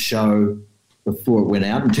would look at the show before it went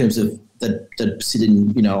out in terms of they'd sit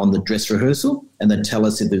in, on the dress rehearsal, and they'd tell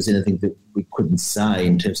us if there was anything that we couldn't say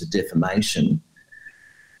in terms of defamation.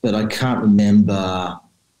 But I can't remember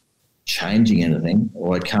changing anything,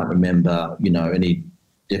 or I can't remember, any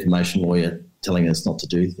defamation lawyer telling us not to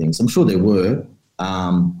do things. I'm sure there were,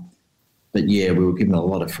 but yeah, we were given a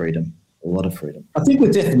lot of freedom. I think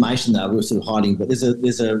with defamation, though, we were sort of hiding, but there's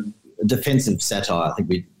a defensive satire. I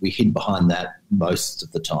think we hid behind that most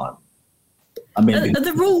of the time. Are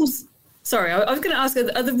the rules Sorry, I was going to ask: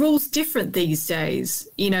 are the rules different these days?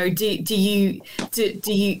 You know, do you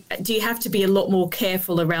have to be a lot more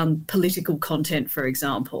careful around political content, for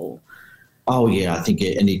example? Oh yeah, I think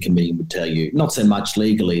any comedian would tell you. Not so much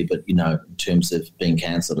legally, but in terms of being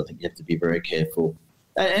cancelled, I think you have to be very careful,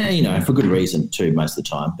 and for good reason too, most of the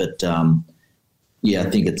time. But I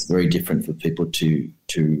think it's very different for people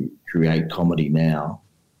to create comedy now,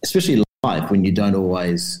 especially live when you don't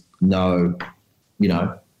always know,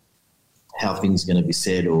 how things are going to be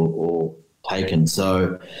said or taken.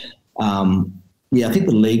 So, I think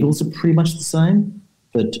the legals are pretty much the same,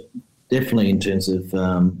 but definitely in terms of,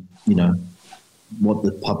 what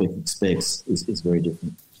the public expects is very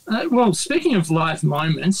different. Well, speaking of live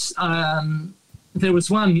moments, there was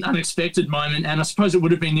one unexpected moment, and I suppose it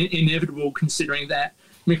would have been inevitable considering that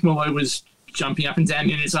Mick Molloy was jumping up and down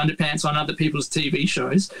in his underpants on other people's TV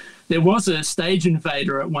shows. There was a stage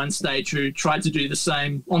invader at one stage who tried to do the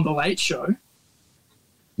same on The Late Show.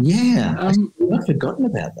 Yeah, I've forgotten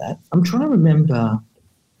about that. I'm trying to remember.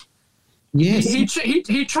 Yes. He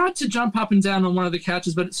tried to jump up and down on one of the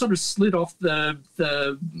couches, but it sort of slid off the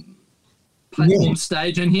platform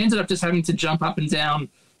stage, and he ended up just having to jump up and down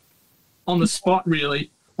on the spot,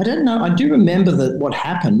 really. I don't know. I do remember what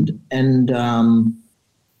happened, and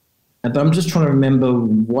but I'm just trying to remember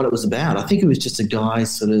what it was about. I think it was just a guy it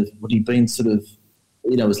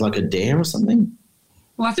was like a dare or something.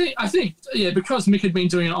 Well, I think, because Mick had been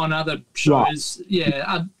doing it on other shows,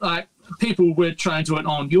 right. People were trying to do it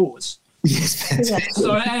on yours. Yes.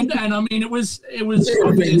 So and I mean it was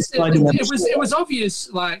obvious. It was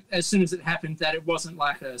obvious, like as soon as it happened, that it wasn't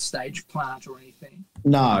like a stage plant or anything.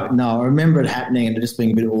 No. I remember it happening and it just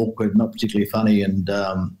being a bit awkward, not particularly funny, and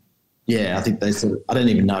I think they I don't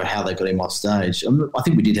even know how they got him off stage. I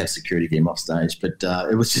think we did have security get him off stage, but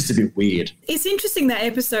it was just a bit weird. It's interesting, that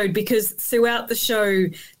episode, because throughout the show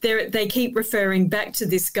they keep referring back to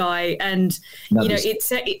this guy, and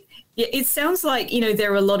it sounds like,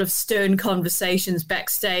 there are a lot of stern conversations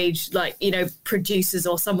backstage, like, producers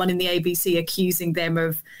or someone in the ABC accusing them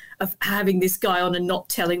of having this guy on and not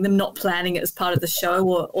telling them, not planning it as part of the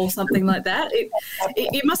show or something like that.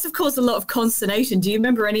 It must have caused a lot of consternation. Do you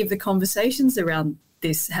remember any of the conversations around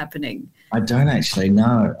this happening? I don't actually,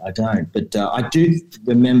 no, I don't. But I do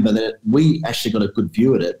remember that we actually got a good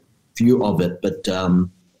view of it, but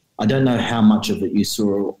I don't know how much of it you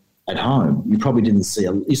saw at home. You probably didn't see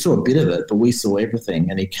you saw a bit of it, but we saw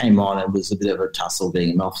everything. And he came on and it was a bit of a tussle getting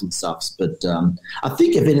him off and stuff. But I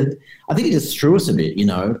think it just threw us a bit,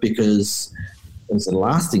 because it was the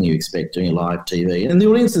last thing you expect doing a live TV. And the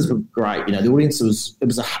audiences were great. The audience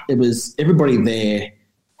it was everybody there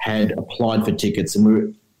had applied for tickets,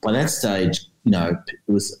 and by that stage, it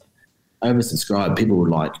was oversubscribed. People were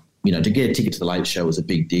like, to get a ticket to The Late Show was a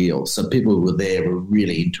big deal. So people who were there were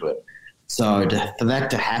really into it. So for that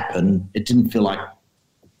to happen, it didn't feel like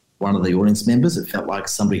one of the audience members. It felt like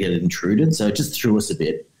somebody had intruded. So it just threw us a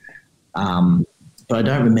bit. But I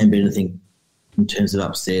don't remember anything in terms of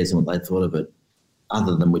upstairs and what they thought of it,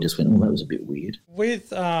 other than we just went, that was a bit weird.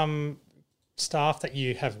 With staff that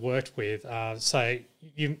you have worked with, so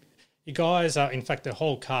you guys are, in fact, the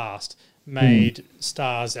whole cast made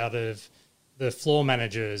stars out of the floor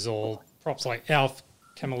managers or props like Alf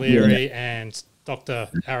Camilleri and Dr.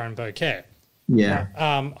 Aaron Bouquet. Yeah.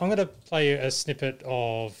 I'm going to play you a snippet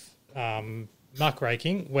of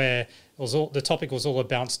Muckraking, where the topic was all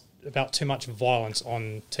about too much violence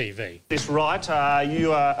on TV. This right,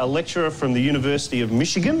 you are a lecturer from the University of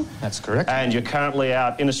Michigan. That's correct. And you're currently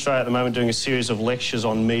out in Australia at the moment doing a series of lectures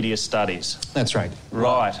on media studies. That's right.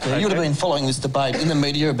 Right. So you would have been following this debate in the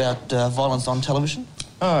media about violence on television?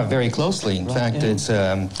 Oh, very closely. In fact, it's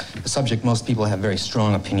a subject most people have very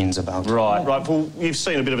strong opinions about. Right. Well, you've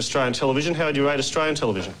seen a bit of Australian television. How would you rate Australian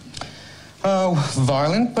television?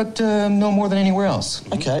 Violent, but no more than anywhere else.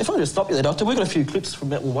 Okay, if I could just stop you there, Doctor, we've got a few clips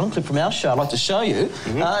one clip from our show I'd like to show you.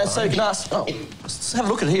 So you can ask... let's have a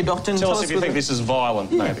look at it here, Doctor. Tell us if you think this is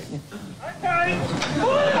violent, maybe. Okay.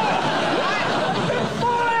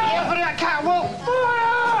 Yeah, put it out, Catwalk.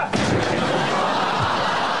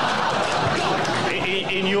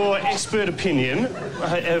 In your expert opinion,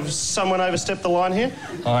 has someone overstepped the line here?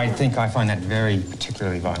 I think I find that very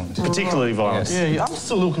particularly violent. Particularly violent? Yes. Yeah, I'm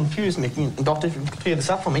still a little confused, Mick. Doctor, if you can clear this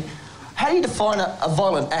up for me. How do you define a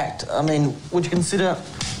violent act? I mean, would you consider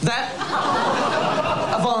that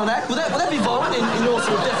a violent act? Would that be violent in your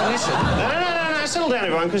sort of definition? No, settle down,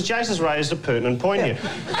 everyone, because Jace has raised a pertinent point here.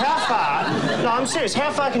 How far... No, I'm serious.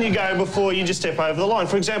 How far can you go before you just step over the line?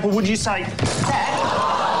 For example, would you say that...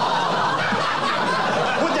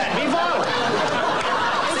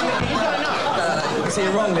 See,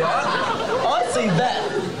 you're wrong there. I see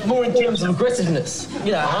that more in terms of aggressiveness.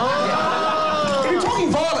 You know. Yeah. If you're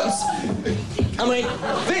talking violence, I mean,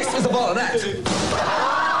 this is a violent act.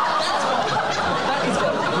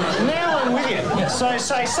 Now I'm with you. Yeah. So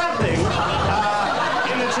say something in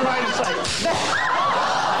the terrain and say,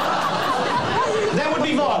 that would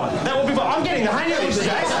be violent. That would be violent. I'm getting the hang of this,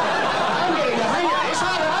 Jace. I'm getting the hang of this.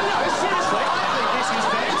 I know, seriously. I think this is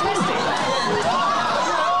fantastic.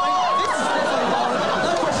 This is definitely violent.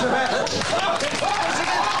 No question about it.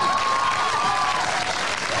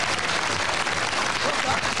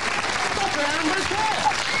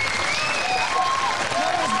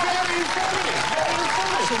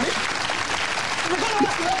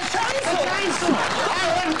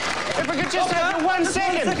 Aaron, if we could just have 1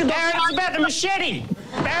 second. Aaron, it's about the machete.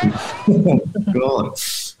 Aaron. God.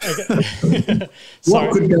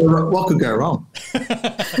 What could go wrong?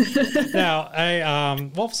 Now,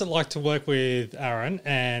 what was it like to work with Aaron,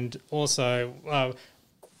 and also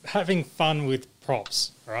having fun with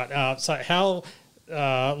props, right? So how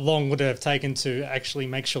long would it have taken to actually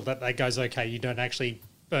make sure that goes okay, you don't actually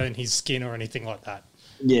burn his skin or anything like that?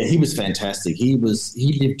 Yeah, he was fantastic. He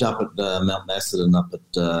lived up at Mount Macedon up at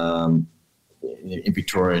in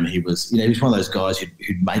Victoria, and he was one of those guys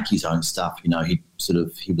who'd make his own stuff. You know, he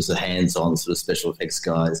was a hands-on sort of special effects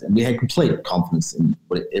guys, and we had complete confidence in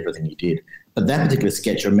everything he did. But that particular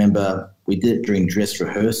sketch, I remember we did it during dress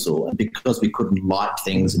rehearsal, and because we couldn't light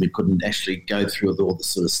things and we couldn't actually go through all the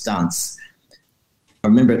sort of stunts, I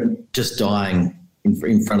remember just dying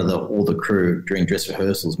in front of all the crew during dress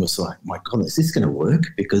rehearsals. And we're like, my God, is this going to work?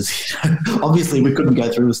 Because obviously we couldn't go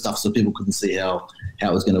through the stuff, so people couldn't see how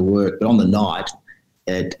it was going to work. But on the night,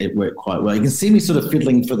 it worked quite well. You can see me sort of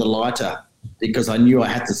fiddling for the lighter because I knew I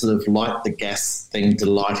had to sort of light the gas thing to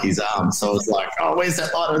light his arm. So I was like, oh, where's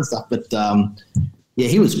that lighter and stuff? But yeah,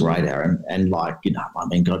 he was great, Aaron. And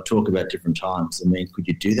God, talk about different times. I mean, could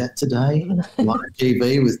you do that today? Like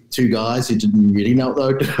TV with two guys who didn't really know what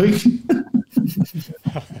they were doing?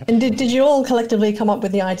 And did you all collectively come up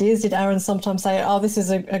with the ideas? Did Aaron sometimes say, oh, this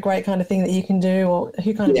is a great kind of thing that you can do? Or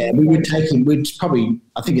who kind of? Yeah, we would take him. We'd probably,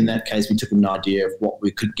 I think in that case, we took him an idea of what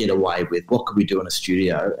we could get away with. What could we do in a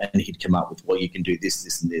studio? And he'd come up with, well, you can do this,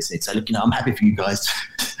 this, and this. And he'd say, look, I'm happy for you guys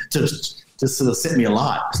to sort of set me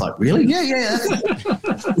alight. It's like, really? Yeah.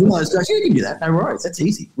 Those guys, you can do that. No worries. That's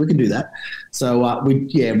easy. We can do that. So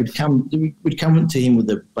we'd come to him with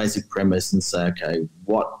the basic premise and say, okay,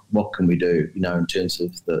 what can we do? You know, in terms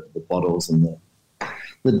of the bottles and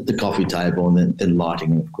the coffee table and then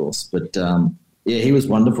lighting, of course. But he was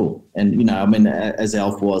wonderful. And as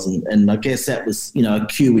Alf was, and I guess that was a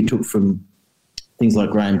cue we took from things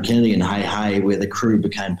like Graham Kennedy and Hey Hey, where the crew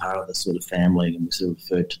became part of the sort of family, and we sort of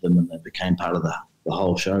referred to them, and they became part of the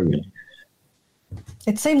whole show, really.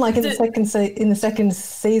 It seemed like in the second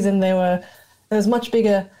season there was much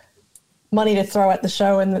bigger money to throw at the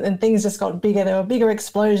show, and things just got bigger. There were bigger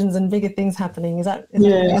explosions and bigger things happening. Is that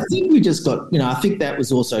I think we just got, I think that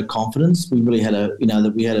was also confidence. We really had a bit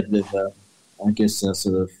of a, I guess, a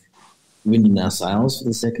sort of wind in our sails for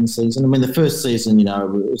the second season. I mean, the first season, it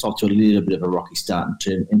was off to a little bit of a rocky start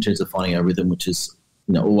in terms of finding our rhythm, which is,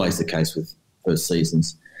 always the case with first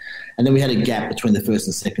seasons. And then we had a gap between the first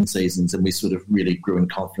and second seasons, and we sort of really grew in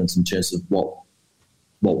confidence in terms of what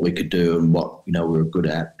we could do and what, we were good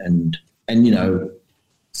at. And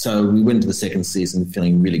so we went into the second season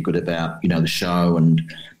feeling really good about, the show and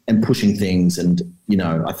pushing things. And,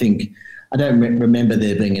 I think, I don't remember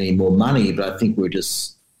there being any more money, but I think we were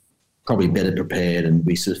just probably better prepared, and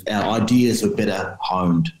our ideas were better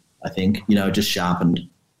honed, I think, just sharpened.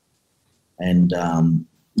 And,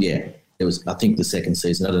 it was, I think, the second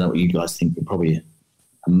season, I don't know what you guys think, but probably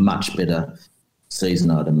a much better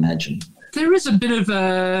season, I'd imagine. There is a bit of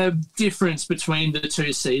a difference between the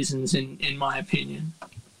two seasons, in my opinion.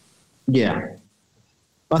 Yeah.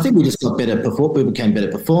 I think we just got better. We became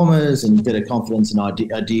better performers and better confidence and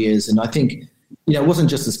ideas. And I think, it wasn't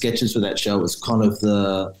just the sketches for that show. It was kind of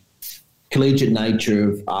the collegiate nature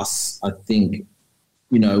of us, I think,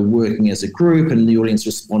 working as a group and the audience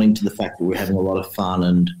responding to the fact that we're having a lot of fun.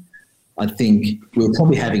 And I think we were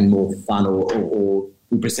probably having more fun or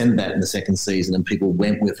we presented that in the second season and people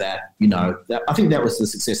went with that. I think that was the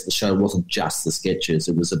success of the show. It wasn't just the sketches.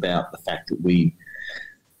 It was about the fact that it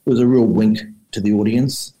was a real wink to the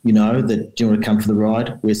audience, that do you want to come for the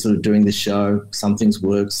ride? We're sort of doing this show. Some things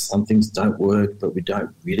work, some things don't work, but we don't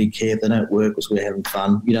really care if they don't work because we're having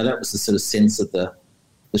fun. That was the sort of sense of the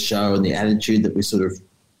show and the attitude that we sort of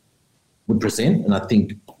would present. And I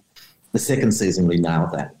think the second season really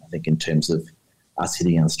nailed that, I think, in terms of us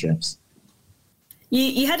hitting our straps.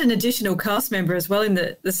 You had an additional cast member as well in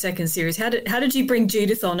the second series. How did you bring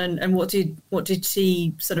Judith on, and what did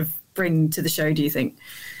she sort of bring to the show, do you think?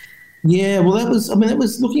 Yeah, well, that was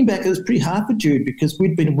looking back, it was pretty hard for Jude because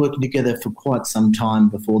we'd been working together for quite some time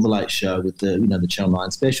before The Late Show with the Channel 9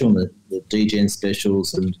 special and the DGen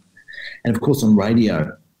specials and of course on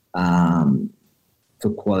radio for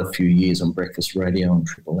quite a few years on breakfast radio on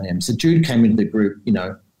Triple M. So Jude came into the group,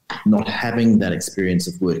 not having that experience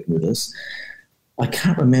of working with us. I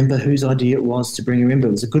can't remember whose idea it was to bring her in, but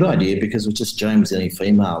it was a good idea because it was just James and any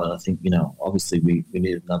female. And I think, obviously we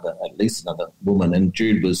needed at least another woman. And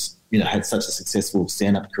Jude was, had such a successful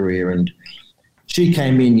stand-up career. And she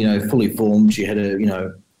came in, fully formed. She had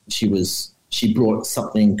she brought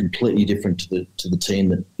something completely different to the team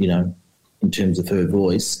that, in terms of her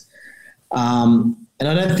voice. And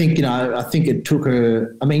I don't think, I think it took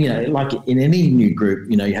her, like in any new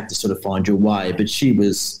group, you have to sort of find your way. But she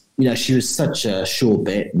was, she was such a sure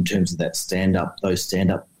bet in terms of that those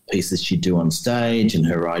stand-up pieces she'd do on stage and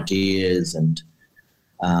her ideas. And,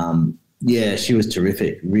 she was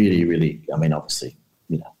terrific. Really, really, obviously,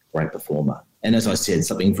 great performer. And as I said,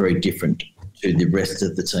 something very different to the rest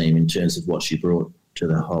of the team in terms of what she brought to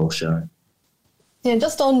the whole show. Yeah,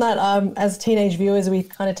 just on that, as teenage viewers, we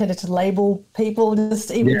kind of tended to label people,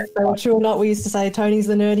 just even if they were true or not. We used to say Tony's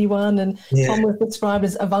the nerdy one, and Tom was described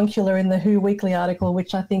as avuncular in the Who Weekly article,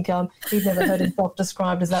 which I think he'd never heard himself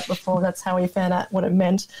described as that before. That's how he found out what it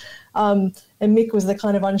meant. And Mick was the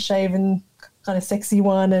kind of unshaven, kind of sexy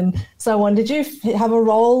one, and so on. Did you have a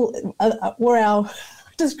role? Were our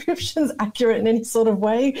descriptions accurate in any sort of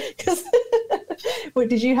way? Because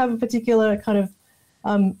did you have a particular kind of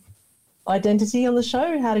identity on the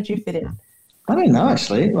show? How did you fit in? I don't know,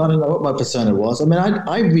 actually. I don't know what my persona was.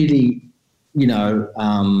 I really, I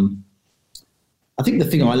think the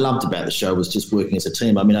thing I loved about the show was just working as a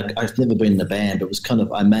team. I've never been in a band, but it was kind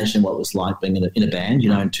of, I imagine what it was like being in a band,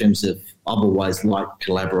 in terms of I've always liked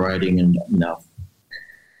collaborating and,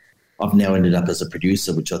 I've now ended up as a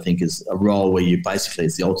producer, which I think is a role where you basically,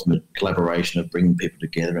 it's the ultimate collaboration of bringing people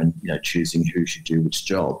together and, choosing who should do which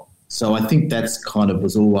job. So I think that's kind of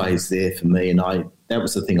was always there for me, and that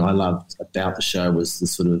was the thing I loved about the show was the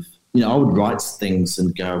sort of, I would write things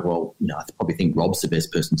and go, well, I probably think Rob's the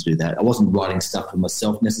best person to do that. I wasn't writing stuff for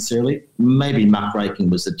myself necessarily. Maybe muckraking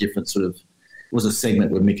was a different sort of, was a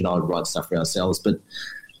segment where Mick and I would write stuff for ourselves. But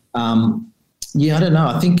I don't know.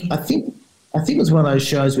 I think it was one of those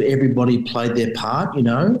shows where everybody played their part,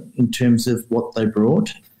 in terms of what they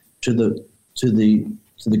brought to the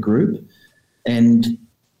group, and.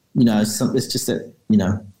 It's just that,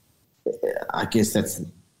 I guess that's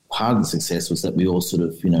part of the success was that we all sort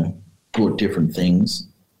of, brought different things.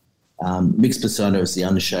 Mick's persona as the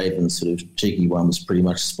unshaven sort of cheeky one was pretty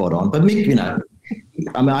much spot on. But Mick,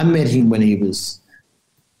 I met him when he was,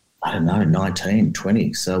 19,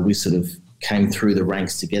 20. So we sort of came through the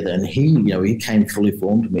ranks together, and he came fully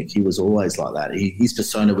formed, Mick. He was always like that. His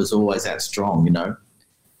persona was always that strong,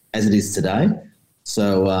 as it is today.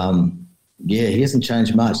 So, he hasn't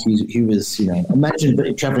changed much. He was,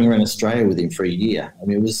 imagine travelling around Australia with him for a year.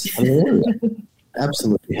 It was hilarious,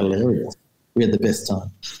 absolutely hilarious. We had the best time.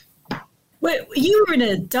 Well, you were in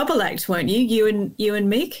a double act, weren't you? You and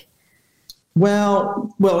Mick?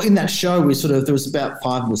 Well, in that show, there was about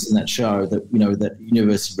 5 of us in that show that, that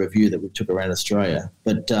University Review that we took around Australia.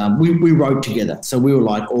 But we wrote together. So we were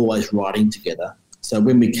like always writing together. So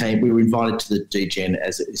when we came, we were invited to the DGen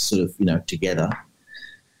as it was sort of, together.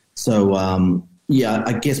 So,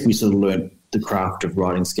 I guess we sort of learned the craft of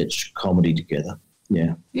writing sketch comedy together.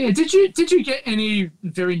 Yeah. Yeah. Did you get any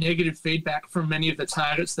very negative feedback from many of the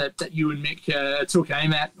targets that you and Mick took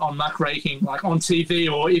aim at on muckraking, like on TV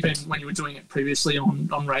or even when you were doing it previously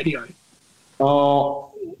on radio?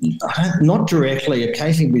 Oh, not directly.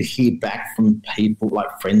 Occasionally we'd hear back from people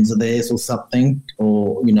like friends of theirs or something,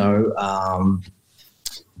 or, the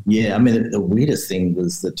weirdest thing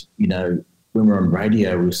was that, when we were on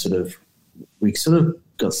radio, we sort of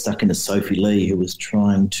got stuck into Sophie Lee, who was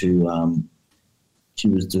trying to, she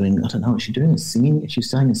was doing, I don't know what she's doing, singing. She's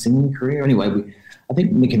starting a singing career. Anyway, I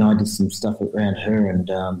think Mick and I did some stuff around her, and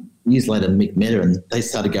years later Mick met her and they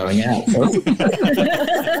started going out. So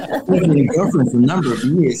we've been a girlfriend for a number of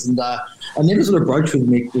years, and I never sort of broached with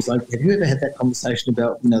Mick. Was like, have you ever had that conversation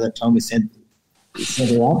about, that time we sent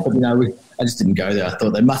her off? But, I just didn't go there. I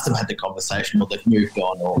thought they must have had the conversation or they've moved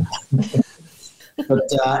on or... But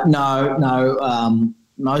no.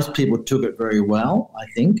 Most people took it very well, I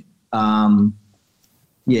think.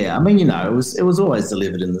 It was always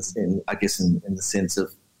delivered in the sense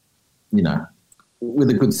of,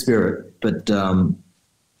 with a good spirit. But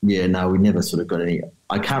we never sort of got any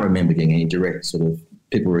I can't remember getting any direct sort of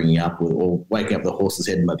people ringing up or waking up the horse's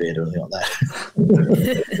head in my bed or anything like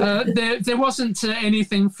that. There wasn't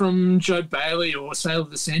anything from Joe Bailey or Sale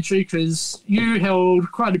of the Century because you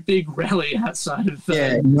held quite a big rally outside of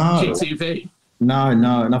GTV. No,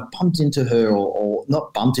 and I've bumped into her, or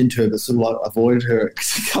not bumped into her, but sort of like avoided her a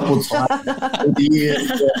couple of times over the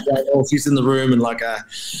years. Oh, she's in the room and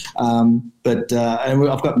and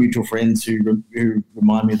I've got mutual friends who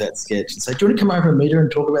remind me of that sketch and say, "Do you want to come over and meet her and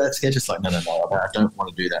talk about that sketch?" It's like, no, I don't want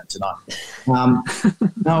to do that tonight.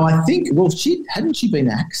 No, I think she hadn't been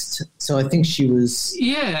axed, so I think she was.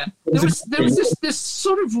 Yeah, there was this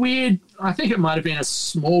sort of weird. I think it might have been a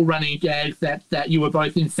small running gag that you were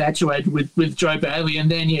both infatuated with Joe Bailey, and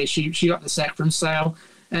then she got the sack from Sale,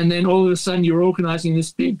 and then all of a sudden you're organising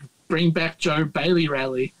this big Bring Back Joe Bailey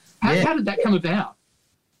rally. How did that come about?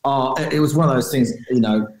 Oh, it was one of those things,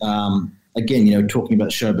 again, talking about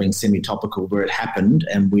the show being semi-topical, where it happened,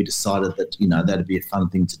 and we decided that that'd be a fun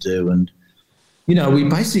thing to do, and we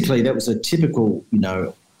basically, that was a typical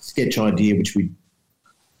sketch idea which we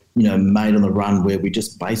made on the run, where we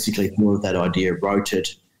just basically thought of that idea, wrote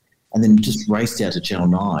it, and then just raced out to Channel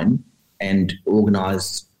 9 and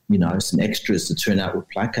organised, some extras to turn out with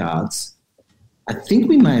placards. I think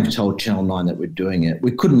we may have told Channel 9 that we're doing it.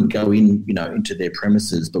 We couldn't go in, into their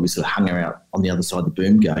premises, but we sort of hung out on the other side of the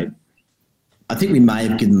boom gate. I think we may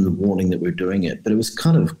have given them the warning that we're doing it, but it was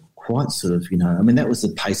kind of quite sort of, that was the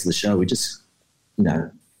pace of the show. We just,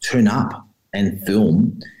 turn up and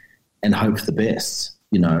film and hope for the best.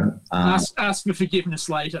 Ask for forgiveness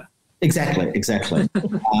later. Exactly.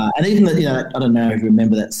 And even I don't know if you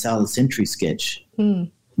remember that Sale of the Century sketch.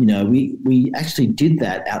 We actually did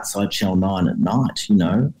that outside Channel 9 at night.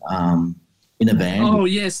 In a van. Oh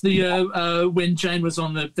yes, the when Jane was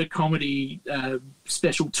on the comedy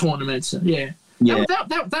special tournaments. Yeah.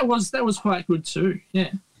 That was quite good too.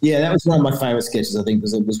 Yeah. Yeah, that was one of my favourite sketches, I think,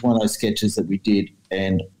 because it was one of those sketches that we did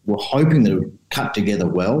and we're hoping that it would cut together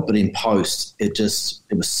well, but in post, it was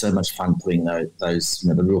so much fun putting those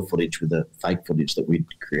the real footage with the fake footage that we'd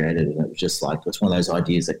created, and it was just like, it's one of those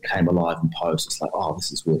ideas that came alive in post. It's like, oh,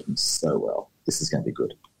 this is working so well. This is going to be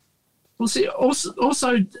good. Well, see,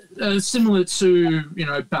 also similar to,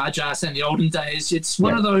 Bargearse and the olden days, it's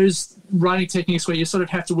one of those writing techniques where you sort of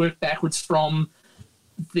have to work backwards from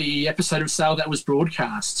the episode of Sale that was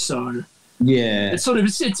broadcast. So it's sort of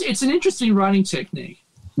it's an interesting writing technique.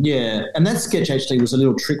 Yeah, and that sketch actually was a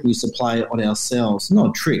little trick we used to play on ourselves. Not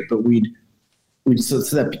a trick, but we'd so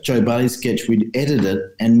that Joe Bailey sketch, we'd edit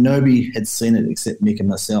it and nobody had seen it except Mick and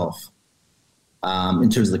myself. In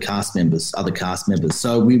terms of the other cast members.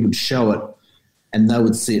 So we would show it and they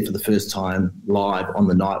would see it for the first time live on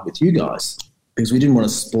the night with you guys, because we didn't want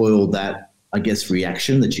to spoil that, I guess,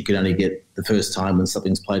 reaction that you could only get the first time when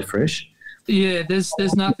something's played fresh. Yeah, there's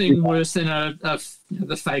nothing worse than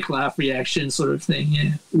the fake laugh reaction sort of thing,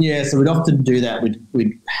 yeah. Yeah, so we'd often do that.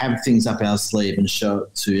 We'd have things up our sleeve and show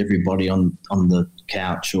it to everybody on the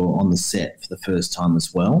couch or on the set for the first time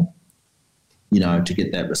as well, to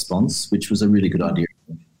get that response, which was a really good idea.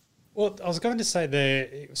 Well, I was going to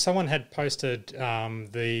say someone had posted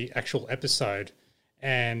the actual episode,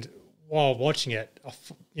 and while watching it,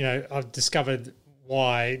 I've discovered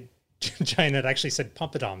why Jane had actually said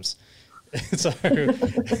pumpadums. So,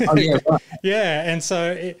 and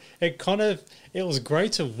so it was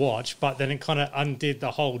great to watch, but then it kind of undid the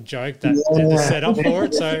whole joke that the setup for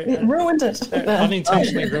it. So it ruined it.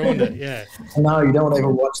 Unintentionally ruined it. Yeah. No, you don't want to ever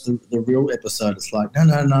watch the real episode. It's like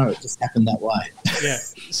no, it just happened that way. Yeah.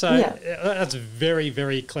 So that's very,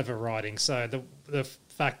 very clever writing. So the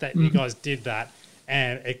fact that you guys did that,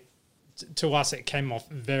 and to us it came off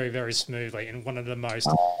very, very smoothly, and one of the most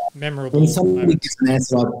memorable when somebody gets an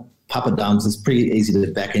answer like Papa Dums, it's pretty easy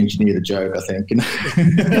to back engineer the joke, I think.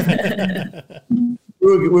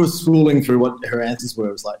 We were scrolling through what her answers were.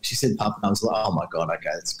 It was like, she said Papa Dums, like, oh my God, okay,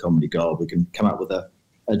 that's comedy gold. We can come up with a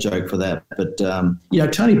joke for that. But,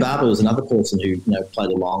 Tony Barber was another person who,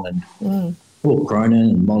 played along, and Paul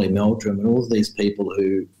Cronin and Molly Meldrum and all of these people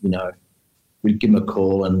who, we'd give them a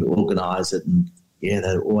call and organise it, and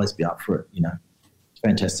they'd always be up for it, It's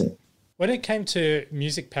fantastic. When it came to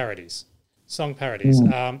music parodies, song parodies,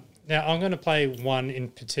 now I'm going to play one in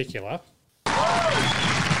particular.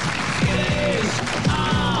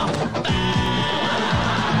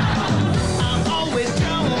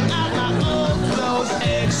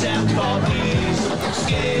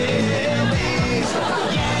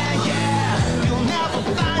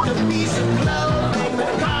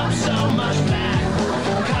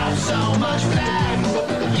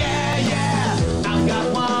 I've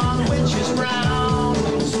got one which is brown,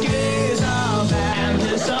 skis are bad, and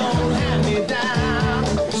this old hand-me-down.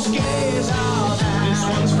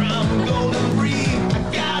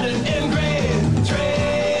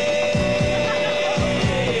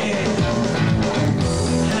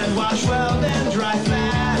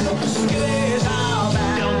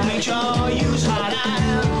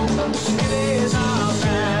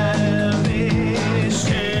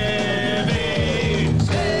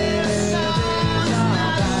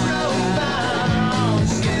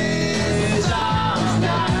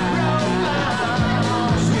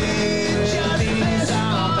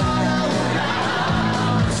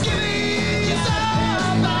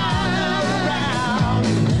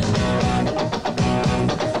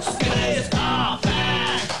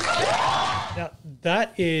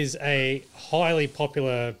 that is a highly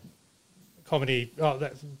popular comedy,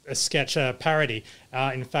 a sketch parody.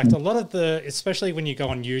 In fact, a lot of especially when you go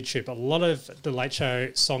on YouTube, a lot of the Late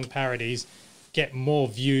Show song parodies get more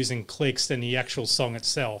views and clicks than the actual song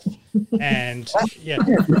itself. And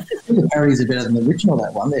the parodies are better than the original,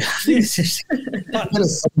 that one.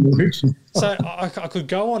 So I could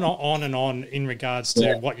go on and on in regards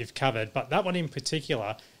to what you've covered, but that one in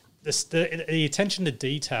particular, the attention to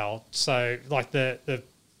detail, so like the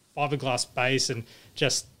fiberglass bass and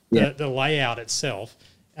just the layout itself.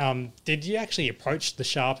 Did you actually approach the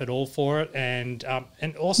Sharp at all for it? And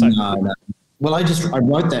also... No. Well, I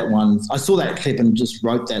wrote that one. I saw that clip and just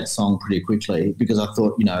wrote that song pretty quickly because I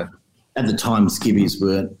thought, at the time skivvies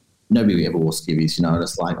nobody ever wore skivvies, and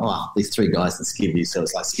it's like, these three guys in skivvies. So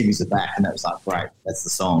it's like skivvies are back, and that was like, great, that's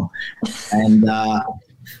the song. And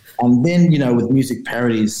then, with music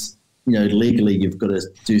parodies, legally you've got to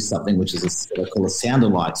do something which is what I call a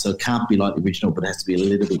sound-alike. So it can't be like the original, but it has to be a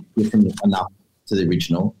little bit different enough to the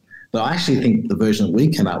original. But I actually think the version that we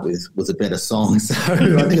came up with was a better song. So I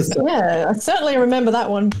think it's I certainly remember that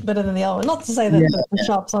one better than the other one. Not to say that the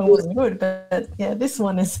Sharp song wasn't good, but this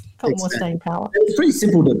one has got more staying power. It's pretty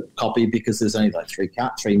simple to copy because there's only like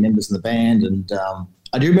three members in the band, and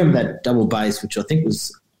I do remember that double bass, which I think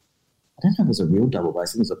was, I don't know if it was a real double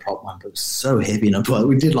bass, it was a prop one, but it was so heavy, and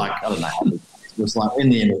we did like, I don't know how many. It was like, in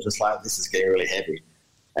the end, it was just like, this is getting really heavy.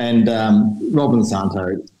 And Rob and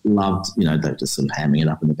Santo loved, they just sort of hamming it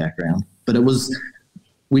up in the background. But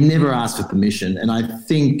we never asked for permission, and I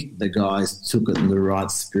think the guys took it in the right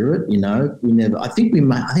spirit. I think we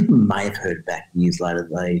may have heard back years later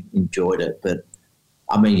they enjoyed it, but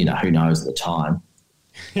I mean, who knows at the time?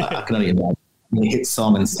 I can only imagine. Hit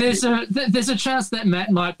Simon's. There's a chance that Matt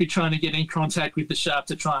might be trying to get in contact with the Sharp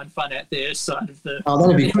to try and find out their side of their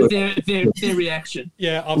reaction.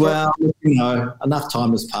 Yeah. Enough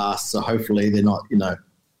time has passed, so hopefully they're not.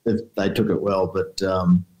 They took it well, but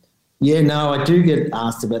I do get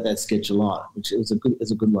asked about that sketch a lot, which is a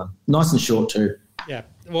good one. Nice and short too. Yeah.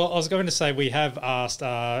 Well, I was going to say we have asked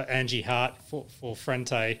Angie Hart for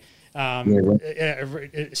Frente.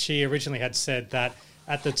 She originally had said that.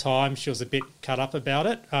 At the time, she was a bit cut up about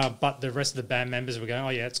it, but the rest of the band members were going, oh,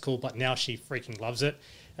 yeah, it's cool, but now she freaking loves it,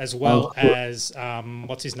 as well as,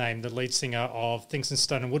 what's his name, the lead singer of Things in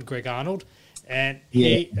Stone and Wood, Greg Arnold. And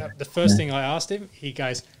the first thing I asked him, he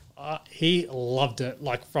goes, he loved it,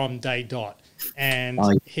 like from day dot, and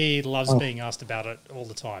he loves being asked about it all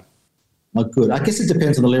the time. Oh, good. I guess it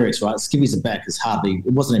depends on the lyrics, right? Skivvies are back.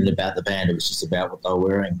 It wasn't even about the band. It was just about what they were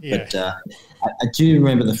wearing. Yeah. But I do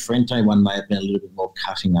remember the Frente one may have been a little bit more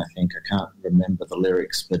cutting, I think. I can't remember the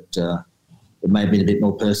lyrics, but it may have been a bit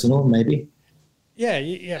more personal, maybe. Yeah,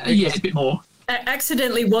 a bit more.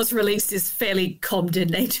 Accidentally was released as fairly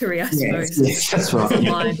condemnatory, I suppose. Yes, that's right.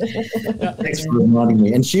 Thanks for reminding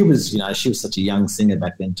me. And she was such a young singer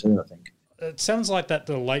back then too, I think. It sounds like that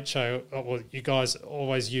the Late Show, you guys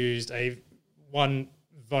always used one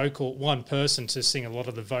person to sing a lot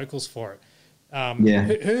of the vocals for it.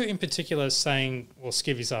 Who in particular is saying, well,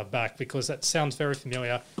 skivvies are back? Because that sounds very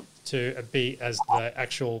familiar to be as the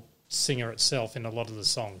actual singer itself in a lot of the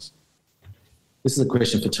songs. This is a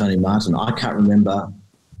question for Tony Martin. I can't remember.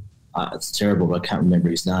 It's terrible, but I can't remember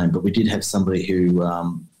his name. But we did have somebody who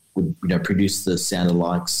would produce the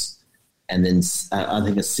sound-alikes. And then I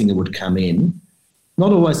think a singer would come in.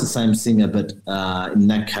 Not always the same singer, but in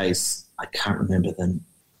that case, I can't remember the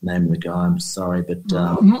name of the guy. I'm sorry, but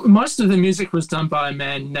most of the music was done by a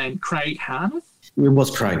man named Craig Harneth. It was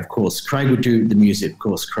Craig, of course. Craig would do the music, of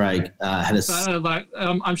course. Craig had a.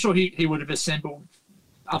 I'm sure he would have assembled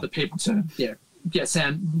other people to get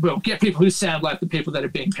people who sound like the people that are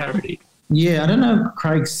being parodied. Yeah, I don't know if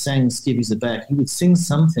Craig sang Skivvies Are Back. He would sing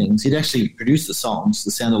some things. He'd actually produce the songs, the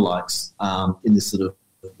sound-alikes, in this sort of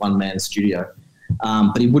one-man studio.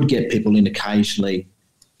 But he would get people in occasionally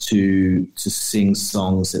to sing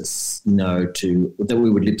songs that we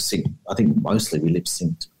would lip-sync. I think mostly we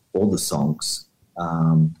lip-synced all the songs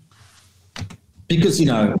because,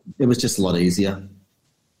 it was just a lot easier,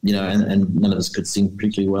 and none of us could sing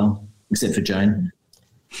particularly well, except for Jane.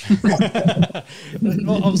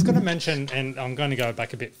 Well, I was going to mention, and I'm going to go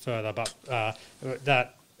back a bit further, but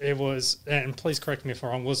that it was, and please correct me if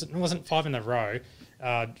I'm wrong, it wasn't Five in a Row,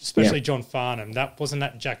 especially John Farnham. Wasn't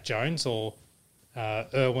that Jack Jones or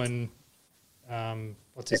Irwin?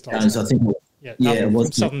 What's his name? Jones, I think. It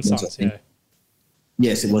was Southern Sons. Yeah.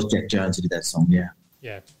 Yes, it was Jack Jones who did that song. Yeah.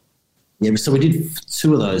 Yeah. Yeah. So we did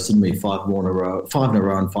two of those, didn't we? Five in a row,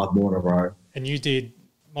 and five more in a row. And you did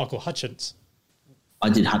Michael Hutchence. I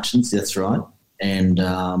did Hutchence, that's right. And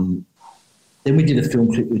Then we did a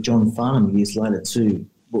film clip with John Farnham years later too.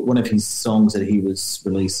 One of his songs that he was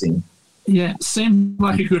releasing. Yeah, seemed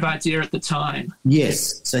like a good idea at the time.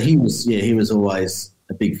 Yes, so he was always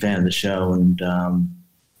a big fan of the show, and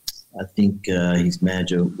I think his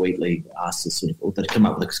manager Wheatley asked us or they come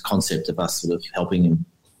up with this concept of us sort of helping him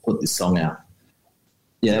put this song out.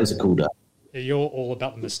 Yeah, that was a cool day. Yeah, you're all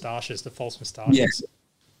about the moustaches, the false moustaches. Yes,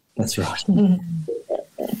 that's right.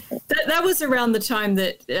 That was around the time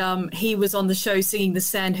that he was on the show singing the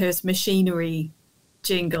Sandhurst Machinery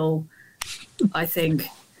jingle, I think.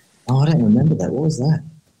 Oh, I don't remember that. What was that?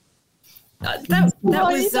 That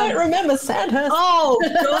was. You don't remember Sandhurst? Oh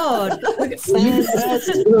God! Sandhurst.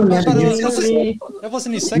 That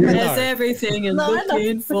wasn't his segment. There's everything you're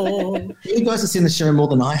looking for. You guys have seen the show more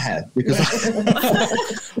than I have because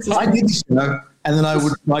I did the show and then I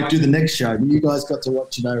would do the next show. But you guys got to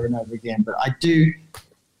watch it over and over again. But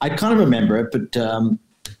I kind of remember it. But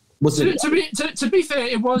was it? To be fair,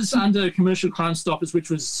 it was under Commercial Crime Stoppers, which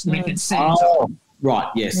was Mick and Santa. Oh, right.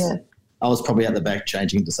 Yes. Yeah. I was probably at the back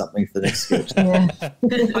changing into something for the next sketch.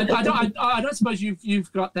 I don't suppose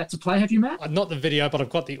you've got that to play, have you, Matt? Not the video, but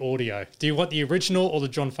I've got the audio. Do you want the original or the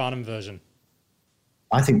John Farnham version?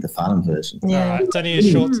 I think the Farnham version. Yeah. All right, it's only a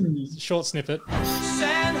short snippet.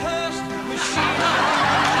 Sandhurst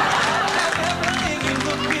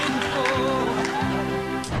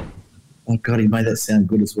Oh, God, he made that sound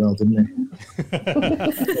good as well, didn't he?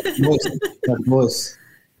 That voice.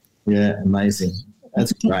 Yeah, amazing.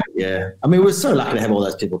 That's great, yeah. I mean, we're so lucky to have all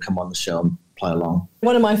those people come on the show and play along.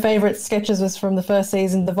 One of my favourite sketches was from the first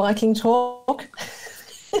season, the Viking Talk.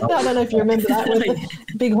 I don't know if you remember that, where the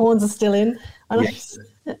big horns are still in.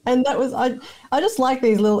 And that was, I just like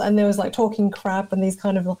these little, and there was like talking crap and these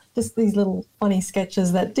kind of, just these little funny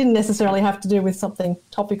sketches that didn't necessarily have to do with something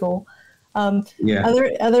topical. Are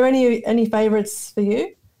there any favourites for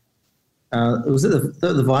you? Was it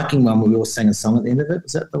the Viking one where we all sang a song at the end of it?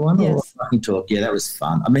 Was that the one? Yes. Or Viking Talk? Yeah, that was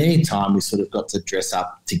fun. I mean, any time we sort of got to dress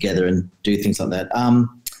up together and do things like that.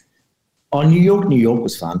 New York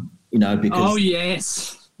was fun, because oh,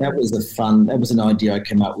 yes. That was an idea I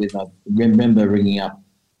came up with. I remember ringing up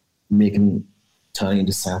Mick and Tony and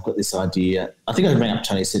just saying, I've got this idea. I think I rang up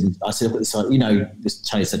Tony and I said, I've got this idea.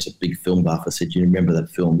 Tony's such a big film buff. I said, you remember that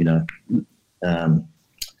film,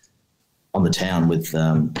 On the Town with...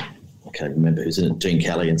 I can't remember who's in it, Gene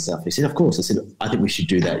Kelly and stuff. He said, of course. I said, I think we should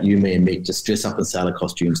do that. You, me and Mick just dress up in sailor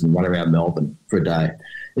costumes and run around Melbourne for a day. And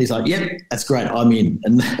he's like, yep, that's great. I'm in.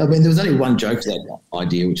 And I mean, there was only one joke to that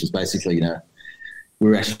idea, which was basically, we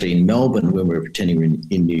were actually in Melbourne when we were pretending we were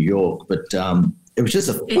in New York. But it was just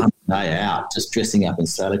a fun day out, just dressing up in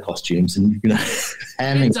sailor costumes and,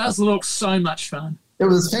 it does look so much fun. It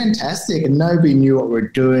was fantastic and nobody knew what we were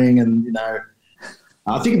doing. And,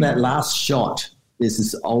 I think in that last shot, there's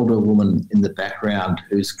this older woman in the background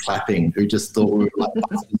who's clapping, who just thought we were like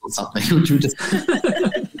or something, which we just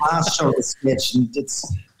last shot of the sketch, and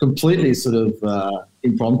it's completely sort of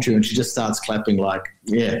impromptu, and she just starts clapping like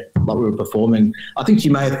we were performing. I think she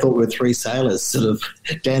may have thought we were three sailors sort of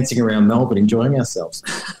dancing around Melbourne, enjoying ourselves.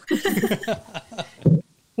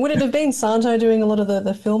 Would it have been Santo doing a lot of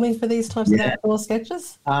the filming for these types of outdoor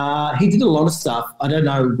sketches? He did a lot of stuff. I don't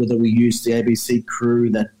know whether we used the ABC crew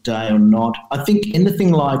that day or not. I think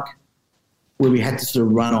anything like where we had to sort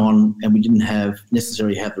of run on and we didn't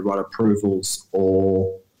necessarily have the right approvals,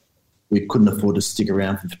 or we couldn't afford to stick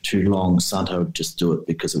around for too long, Santo would just do it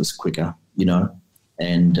because it was quicker,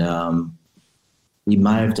 and he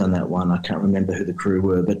may have done that one. I can't remember who the crew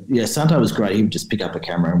were. But, Santo was great. He would just pick up a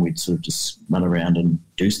camera and we'd sort of just run around and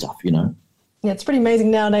do stuff, Yeah, it's pretty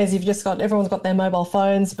amazing nowadays. Everyone's got their mobile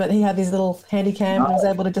phones, but he had these little handy cam and was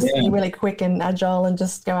able to just be really quick and agile and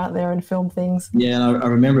just go out there and film things. Yeah, and I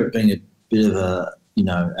remember it being a bit of a,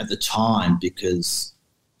 at the time, because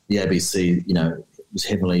the ABC, was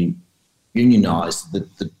heavily unionised,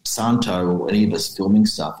 the Santo or any of us filming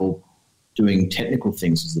stuff or doing technical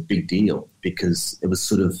things was a big deal, because it was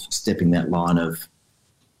sort of stepping that line of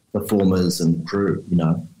performers and crew,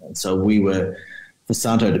 And so for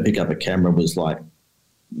Santo to pick up a camera was like,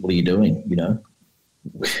 what are you doing,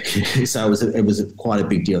 So it was quite a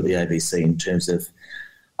big deal at the ABC in terms of,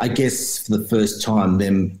 I guess, for the first time,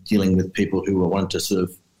 them dealing with people who were wanting to sort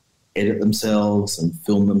of edit themselves and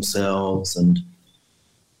film themselves, and,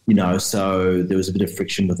 so there was a bit of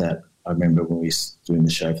friction with that. I remember when we were doing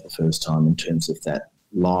the show for the first time, in terms of that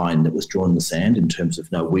line that was drawn in the sand, in terms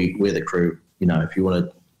of, no, we're the crew. If you want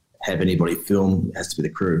to have anybody film, it has to be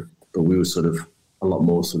the crew. But we were sort of a lot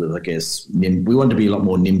more sort of, I guess, we wanted to be a lot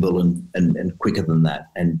more nimble and quicker than that,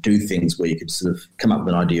 and do things where you could sort of come up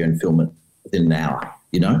with an idea and film it within an hour,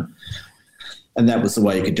 And that was the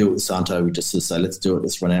way you could do it with Santo. We just sort of say, let's do it,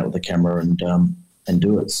 let's run out with the camera and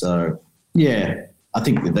do it. So, yeah, I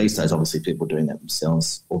think that these days, obviously, people are doing that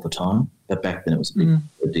themselves all the time. But back then it was a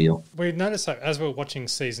big deal. We noticed that as we were watching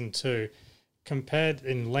season 2, compared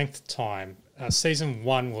in length time, season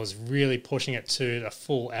 1 was really pushing it to a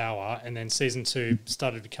full hour, and then season 2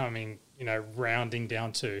 started becoming, rounding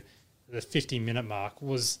down to the 50-minute mark.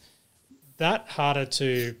 Was that harder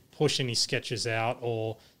to push any sketches out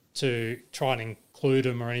or to try and include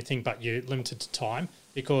them or anything, but you're limited to time?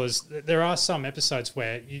 Because there are some episodes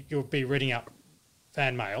where you'll be reading out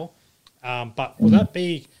fan mail, but will that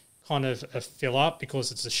be kind of a fill-up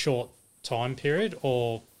because it's a short time period,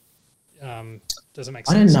 or does it make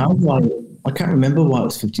sense? I don't know why. I can't remember why it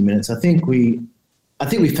was 50 minutes. I think we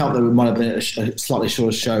felt that it might have been a slightly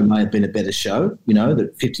shorter show may have been a better show,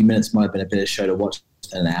 that 50 minutes might have been a better show to watch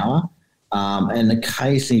than an hour. And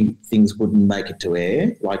occasionally things wouldn't make it to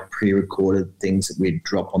air, like pre-recorded things that we'd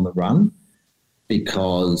drop on the run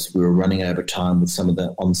because we were running over time with some of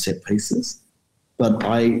the on-set pieces. But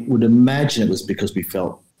I would imagine it was because we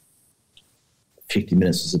felt 50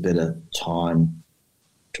 minutes was a better time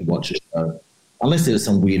to watch a show. Unless there was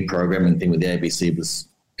some weird programming thing with the ABC was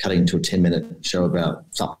cutting to a 10-minute show about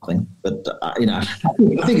something. But, I think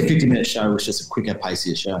a 50-minute show was just a quicker,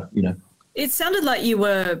 pacier show, It sounded like you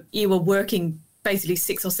were working basically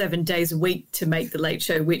 6 or 7 days a week to make The Late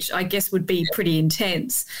Show, which I guess would be pretty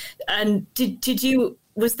intense. And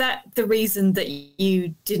was that the reason that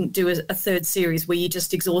you didn't do a third series? Were you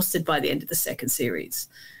just exhausted by the end of the second series?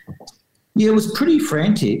 Yeah, it was pretty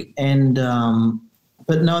frantic. And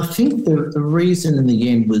but no, I think the reason in the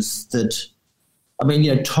end was that,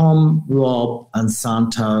 Tom, Rob and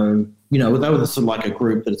Santo, they were sort of like a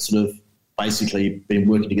group that sort of basically been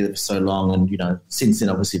working together for so long, and since then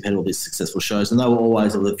obviously have had all these successful shows, and they were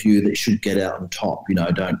always of the few that should get out on top.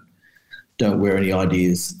 Don't wear any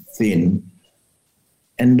ideas thin.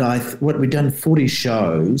 And we'd done 40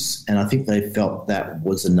 shows, and I think they felt that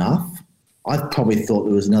was enough. I probably thought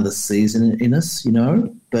there was another season in us,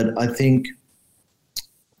 but I think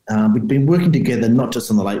we'd been working together not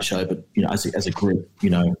just on The Late Show, but as a group,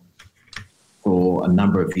 for a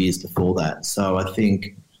number of years before that. So I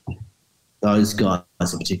think those guys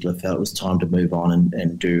in particular felt it was time to move on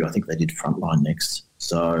and do, I think they did Frontline next.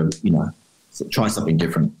 So, try something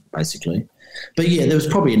different, basically. But, yeah, there was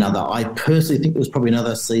probably I personally think there was probably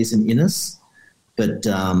another season in us, but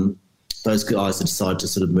those guys had decided to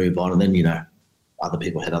sort of move on, and then, other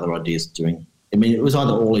people had other ideas doing. It was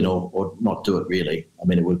either all in or not do it, really.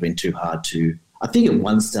 It would have been too hard to. I think at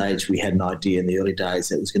one stage we had an idea in the early days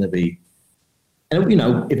that it was going to be. And,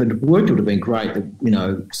 if it had worked, it would have been great. But,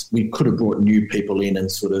 we could have brought new people in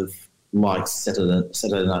and sort of like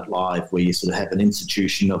Saturday Night Live, where you sort of have an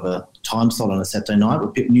institution of a time slot on a Saturday night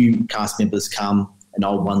where new cast members come and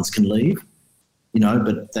old ones can leave,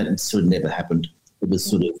 but that sort of never happened. It was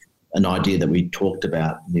sort of an idea that we talked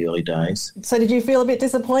about in the early days. So did you feel a bit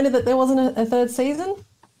disappointed that there wasn't a third season?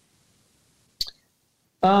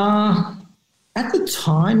 At the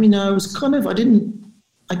time, it was kind of,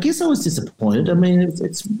 I guess I was disappointed. I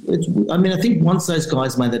think once those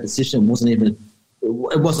guys made that decision, it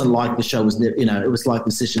wasn't like the show was, it was like the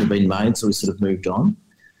decision had been made, so we sort of moved on.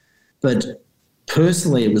 But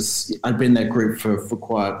personally, I'd been in that group for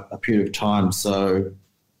quite a period of time, so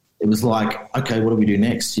it was like, okay, what do we do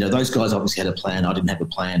next? Those guys obviously had a plan. I didn't have a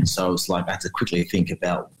plan, so it was like I had to quickly think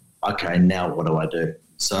about, okay, now what do I do?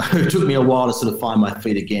 So it took me a while to sort of find my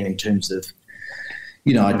feet again in terms of,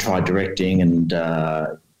 I tried directing, and I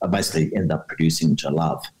basically ended up producing, which I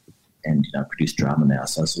love, and produce drama now.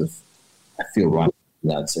 So I feel right.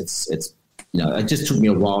 It's it just took me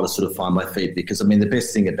a while to sort of find my feet, because the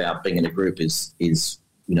best thing about being in a group is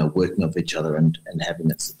working with each other and having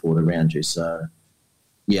that support around you. So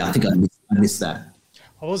yeah, I think I miss that.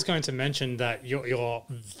 I was going to mention that you're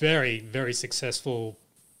very, very successful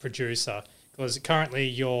producer, because currently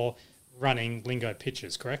you're running Lingo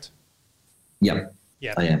Pictures, correct? Yep.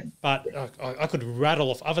 Yeah, I am. But I could rattle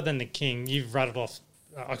off, other than The King, you've rattled off,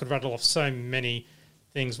 I could rattle off so many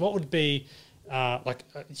things. What would be,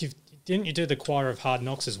 didn't you do The Choir of Hard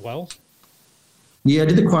Knocks as well? Yeah, I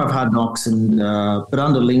did The Choir of Hard Knocks, and but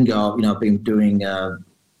under Lingo, I've been doing,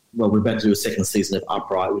 we're about to do a second season of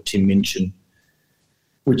Upright with Tim Minchin,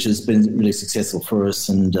 which has been really successful for us,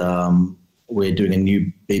 and we're doing a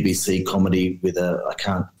new BBC comedy with I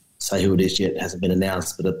can't say who it is yet, it hasn't been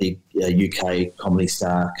announced, but a big UK comedy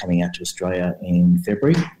star coming out to Australia in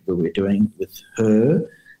February, where we're doing with her.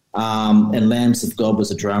 And Lambs of God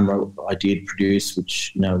was a drama I did produce,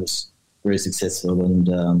 which was very successful,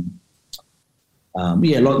 and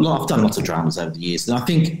I've done lots of dramas over the years, and I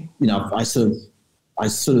think I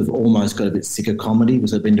sort of almost got a bit sick of comedy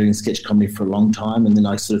because I've been doing sketch comedy for a long time, and then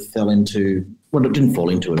I sort of fell into I didn't fall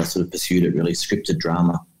into it. I sort of pursued it really, scripted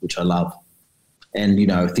drama, which I love, and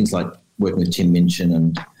things like working with Tim Minchin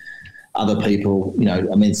and other people.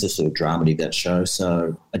 It's a sort of dramedy, that show,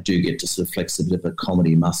 so I do get to sort of flex a bit of a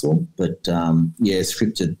comedy muscle. But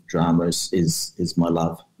scripted drama is my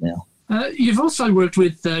love now. You've also worked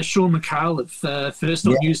with Sean McAuliffe, first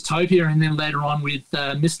on Newstopia and then later on with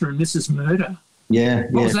Mr. and Mrs. Murder. Yeah.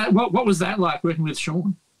 What was that like working with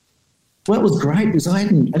Sean? Well, it was great because I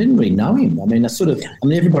didn't really know him.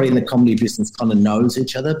 Everybody in the comedy business kind of knows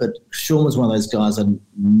each other, but Sean was one of those guys. I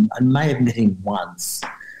may have met him once,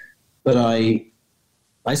 but I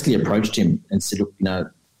basically approached him and said, look,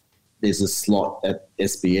 there's a slot at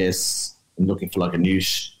SBS. I'm looking for like a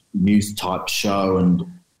news type show, and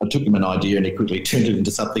I took him an idea and he quickly turned it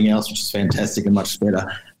into something else, which is fantastic and much better.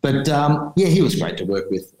 But, he was great to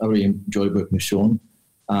work with. I really enjoyed working with Sean.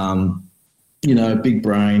 Big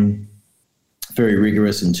brain, very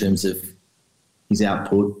rigorous in terms of his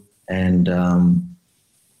output. And,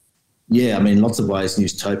 lots of ways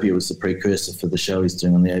Newstopia was the precursor for the show he's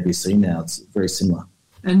doing on the ABC now. It's very similar.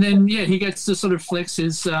 And then, he gets to sort of flex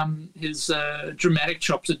his dramatic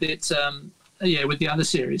chops a bit, with the other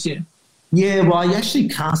series, Yeah, well, I actually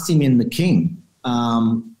cast him in The King.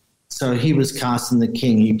 So he was cast in The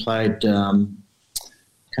King. He played, I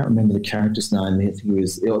can't remember the character's name. I think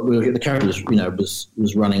the character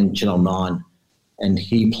was running Channel 9, and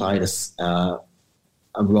he played a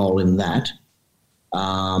role in that.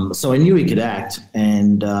 So I knew he could act,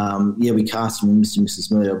 and we cast him in Mr. and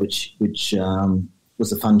Mrs. Murder, which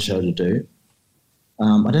was a fun show to do.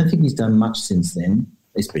 I don't think he's done much since then.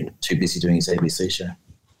 He's been too busy doing his ABC show,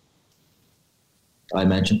 I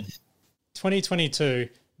imagine. 2022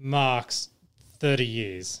 marks 30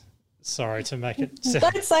 years. Sorry to make it...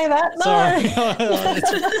 Don't say that, no. Sorry.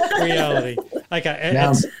 It's reality.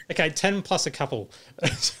 Okay, 10 plus a couple.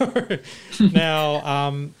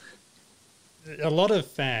 Now, a lot of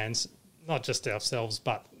fans, not just ourselves,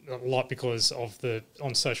 but a lot because of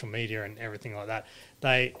on social media and everything like that,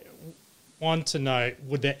 they want to know,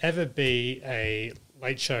 would there ever be a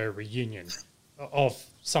Late Show reunion of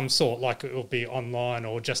some sort, like it will be online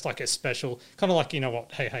or just like a special, kind of like,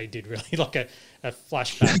 what Hey did, really, like a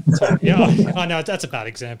flashback type. Yeah, I know that's a bad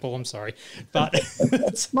example, I'm sorry. But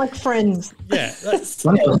it's like Friends. Yeah.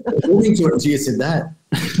 Funny, I was looking to it, you said that.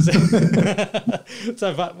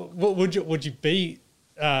 But would you be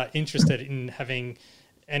interested in having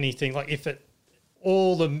anything, like if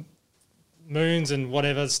all the moons and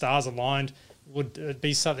whatever stars aligned, would it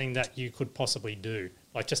be something that you could possibly do?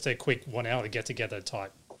 Like just a quick 1 hour get-together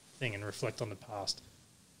type thing and reflect on the past.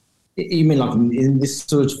 You mean like in this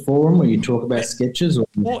sort of forum where you talk about sketches?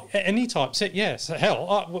 Or any type. So, yeah, so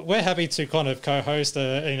hell, we're happy to kind of co-host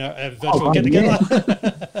a virtual get-together.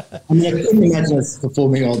 I couldn't imagine us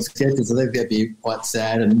performing old sketches. I think that'd be quite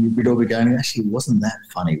sad, and we'd all be going, actually, it wasn't that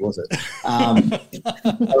funny, was it? I think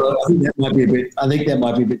that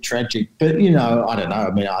might be a bit tragic. But, I don't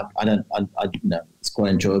know. It's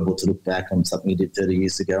quite enjoyable to look back on something you did 30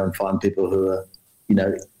 years ago and find people who are,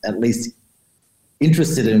 at least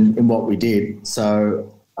interested in what we did.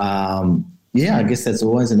 So, I guess that's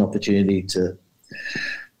always an opportunity to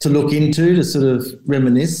look into, to sort of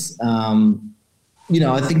reminisce.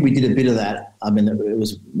 I think we did a bit of that. I mean, it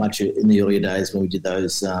was much in the earlier days when we did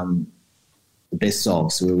those the best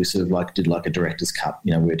of, where we sort of like did like a director's cut.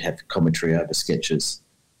 We'd have commentary over sketches.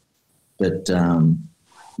 But,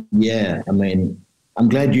 I'm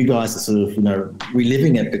glad you guys are sort of,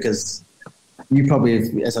 reliving it, because you probably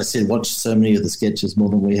have, as I said, watched so many of the sketches more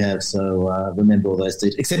than we have, so remember all those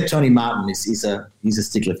details. Except Tony Martin, he's a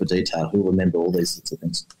stickler for detail. He'll remember all these sorts of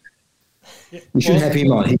things. Yeah, you should have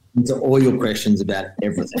him on. He can answer all your questions about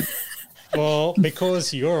everything. Well,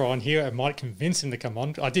 because you're on here, it might convince him to come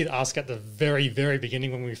on. I did ask at the very, very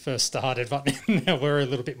beginning when we first started, but now we're a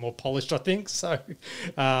little bit more polished, I think. So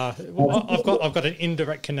I've got an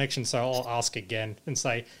indirect connection, so I'll ask again and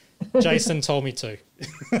say, Jason told me to.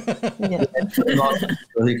 He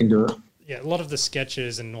can do it. Yeah, a lot of the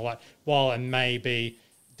sketches and all that, while it may be,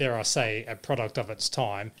 dare I say, a product of its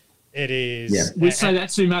time, it is... Yeah. We say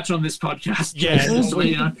that too much on this podcast. Yeah,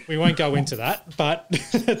 we won't go into that, but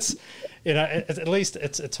it's... at least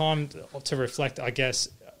it's a time to reflect, I guess,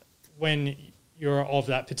 when you're of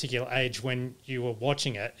that particular age when you were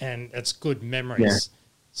watching it, and it's good memories. Yeah.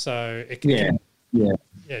 So it can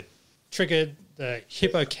triggered the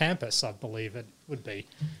hippocampus, I believe it would be.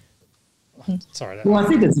 Sorry. Well, I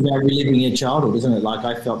think it's about reliving your childhood, isn't it? Like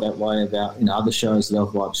I felt that way about other shows that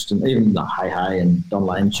I've watched, and even the Hey Hey and Don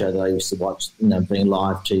Lane show that I used to watch. Being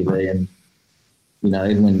live TV, and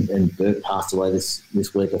even when Bert passed away this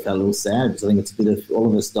week, I felt a little sad because I think it's a bit of all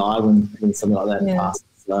of us die when something like that passes.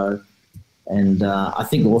 So, and I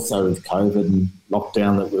think also with COVID and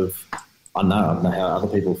lockdown that I don't know how other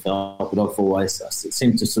people felt, but I've always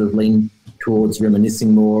seemed to sort of lean towards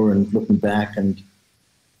reminiscing more and looking back, and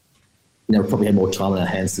probably had more time on our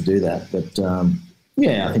hands to do that. But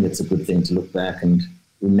I think it's a good thing to look back and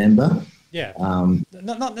remember. Yeah,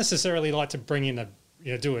 not necessarily like to bring in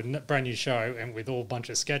do a brand new show and with all bunch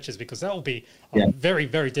of sketches, because that will be very,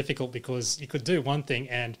 very difficult, because you could do one thing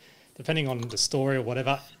and depending on the story or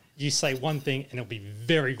whatever, you say one thing and it'll be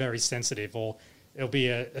very, very sensitive, or it'll be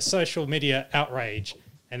a social media outrage,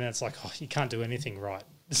 and then it's like, you can't do anything right.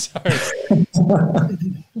 So,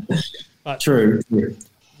 but, True.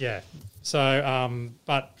 Yeah. So,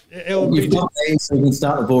 but it'll You've got these, so you can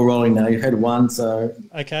start the ball rolling now. You've had one, so...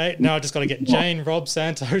 Okay, now I've just got to get Jane, Rob,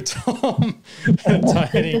 Santo, Tom,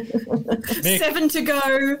 Tony, Mick. 7 to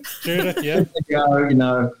go. Judith, yeah. 7 to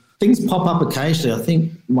go, Things pop up occasionally. I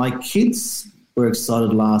think my kids were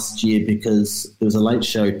excited last year because there was a Late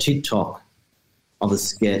Show TikTok of a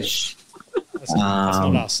sketch. That's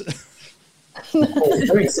not us.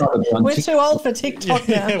 Very excited. We're too old for TikTok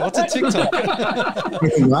now. Yeah, what's a TikTok?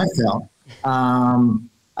 I felt.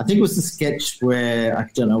 I think it was a sketch where, I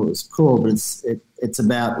don't know what it's called, but it's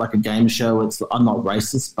about like a game show. It's I'm Not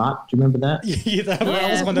Racist, But do you remember that?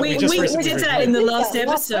 That was one that we did that in the last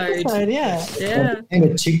episode. Yeah. And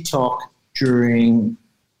a TikTok during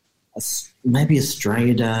maybe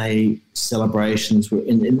Australia Day celebrations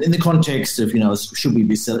in the context of, should we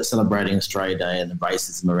be celebrating Australia Day and the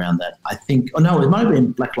racism around that? I think, it might have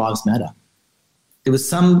been Black Lives Matter. There was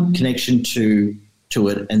some connection to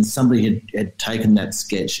it, and somebody had taken that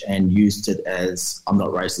sketch and used it as I'm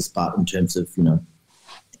Not Racist, but in terms of,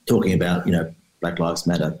 talking about, Black Lives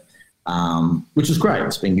Matter, which was great.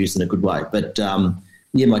 It's being used in a good way. But,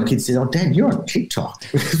 my kids said, Dad, you're on TikTok.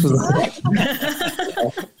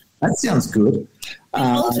 That sounds good. The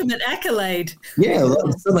ultimate accolade. Yeah,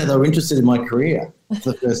 suddenly they were interested in my career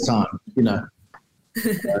for the first time, but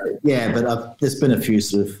there's been a few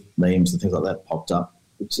sort of memes and things like that popped up.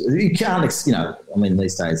 Which you can't, these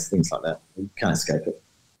days, things like that, you can't escape it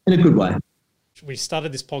in a good way. We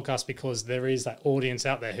started this podcast because there is that audience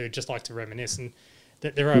out there who just like to reminisce, and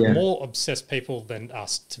that there are more obsessed people than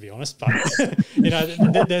us, to be honest. But,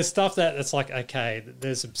 there's stuff that's like, okay,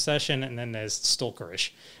 there's obsession and then there's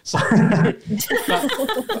stalkerish. So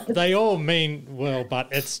but they all mean well, but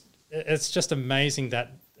it's just amazing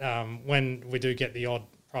that when we do get the odd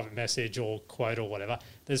private message or quote or whatever,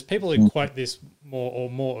 there's people who quote this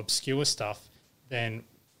more obscure stuff than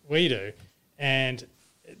we do. And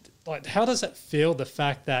how does it feel, the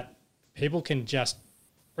fact that people can just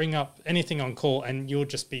bring up anything on call and you'll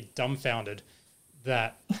just be dumbfounded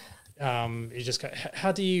that you just go,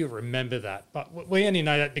 how do you remember that? But we only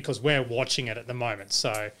know that because we're watching it at the moment.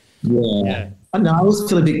 So yeah. I know, I always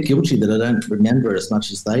feel a bit guilty that I don't remember as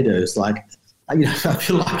much as they do. It's like, I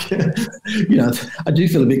feel like, I do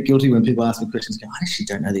feel a bit guilty when people ask me questions. I actually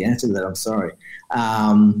don't know the answer to that. I'm sorry.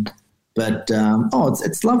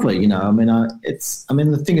 It's lovely.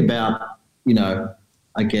 The thing about,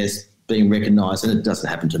 I guess being recognised, and it doesn't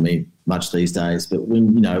happen to me much these days, but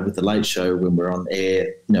when, with the Late Show, when we're on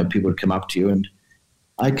air, people would come up to you, and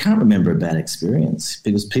I can't remember a bad experience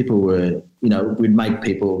because people were, we'd make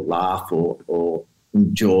people laugh or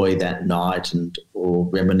enjoy that night or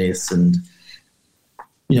reminisce, and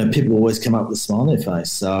people always come up with a smile on their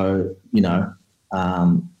face. So,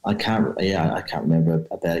 I can't remember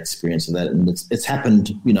a bad experience of that. And it's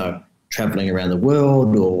happened, traveling around the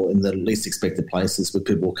world or in the least expected places where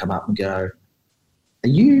people will come up and go, are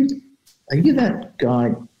you that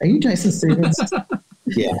guy? Are you Jason Stevens?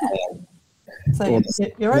 Yeah, I am. So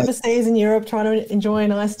you're overseas in Europe trying to enjoy a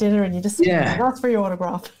nice dinner and you just ask for your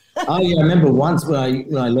autograph. I remember once when I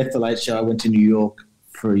left the Late Show, I went to New York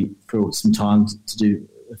for some time to do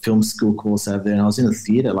a film school course over there, and I was in a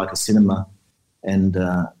theatre, like a cinema, and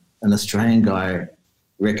an Australian guy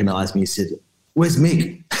recognised me. He said, "Where's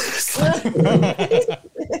Mick?"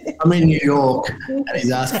 I'm in New York, and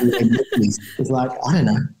he's asking me where Mick is. It's like, I don't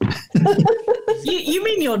know. You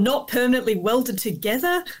mean you're not permanently welded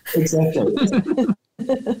together? Exactly.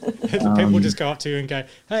 People just go up to you and go,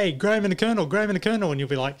 "Hey, Graham and the Colonel, Graham and the Colonel," and you'll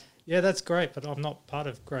be like, "Yeah, that's great, but I'm not part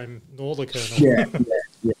of Graham nor the Colonel." Yeah.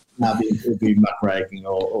 No, it'd be muckraking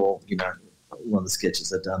or one of the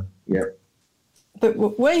sketches I've done. Yeah. But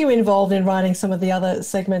were you involved in writing some of the other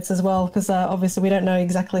segments as well? Because obviously we don't know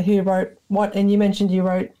exactly who wrote what. And you mentioned you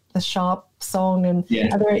wrote the Sharp song. And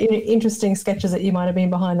are there interesting sketches that you might have been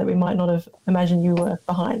behind that we might not have imagined you were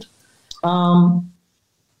behind? No,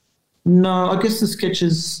 I guess the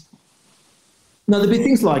sketches... No, there'd be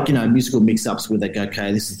things like, musical mix-ups where they go,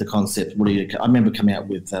 okay, this is the concept. I remember coming out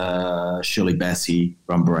with Shirley Bassey,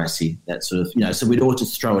 Ron Barassi, that sort of, so we'd all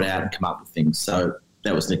just throw it out and come up with things. So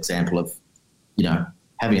that was an example of,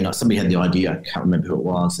 having somebody had the idea, I can't remember who it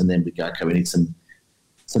was, and then we go, okay, we need some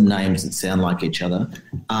names that sound like each other.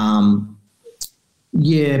 But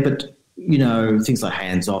things like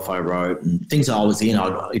Hands Off I wrote, and things I was in,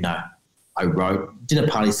 I wrote. Dinner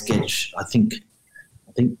Party sketch, I think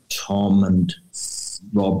Tom and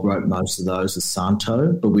Rob wrote most of those as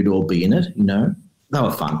Santo, but we'd all be in it, They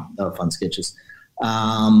were fun. They were fun sketches.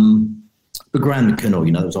 But Graham McKinnell,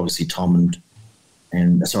 it was obviously Tom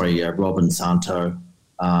Rob and Santo,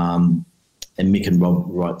 and Mick and Rob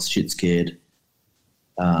wrote Shit Scared.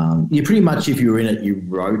 You pretty much, if you were in it, you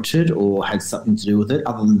wrote it or had something to do with it,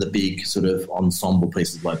 other than the big sort of ensemble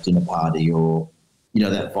pieces like Dinner Party or,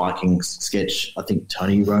 that Vikings sketch. I think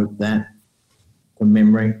Tony wrote that from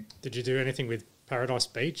memory. Did you do anything with Paradise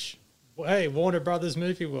Beach? Hey, Warner Brothers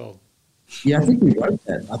Movie World. Yeah, I think we wrote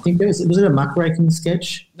that. I think was it a muckraking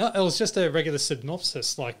sketch? No, it was just a regular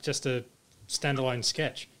synopsis, like just a standalone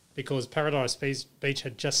sketch, because Paradise Beach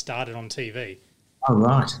had just started on TV. Oh,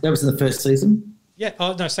 right. That was in the first season? Yeah.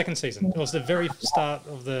 Oh, no, second season. It was the very start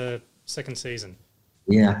of the second season.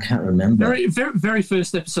 Yeah, I can't remember. Very, very, very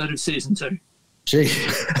first episode of season 2. Gee,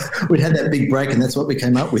 we'd had that big break and that's what we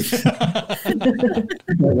came up with.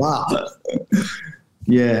 Wow.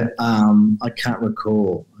 Yeah, I can't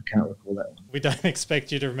recall that one. We don't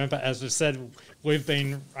expect you to remember. As we've said, we've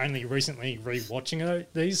been only recently rewatching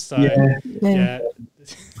these. So, yeah.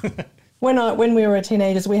 When we were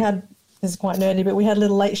teenagers, we had, this is quite nerdy, but we had a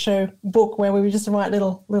little Late Show book where we would just write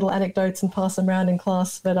little anecdotes and pass them around in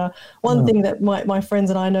class. But one thing that my friends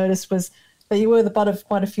and I noticed was that you were the butt of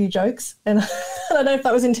quite a few jokes. And I don't know if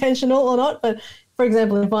that was intentional or not, but for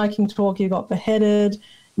example, in Viking Talk, you got beheaded.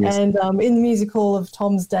 Yes. And in the music hall of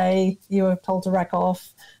Tom's Day, you were told to rack off.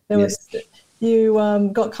 You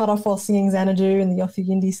got cut off while singing Xanadu in the Yothu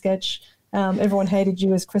Yindi sketch. Everyone hated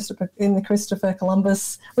you as in the Christopher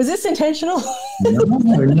Columbus. Was this intentional?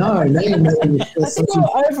 No. I think we're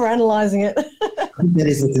overanalyzing it. That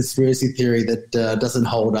is a conspiracy theory that doesn't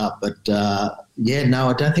hold up. But, I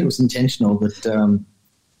don't think it was intentional. But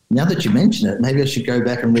now that you mention it, maybe I should go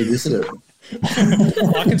back and revisit it.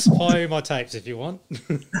 I can supply you my tapes if you want.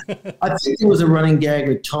 I think there was a running gag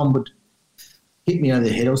that Tom would hit me over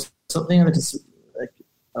the head or something. And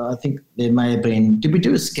I think there may have been... Did we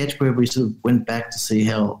do a sketch where we sort of went back to see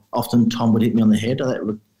how often Tom would hit me on the head?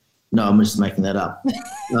 No, I'm just making that up.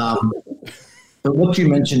 But what you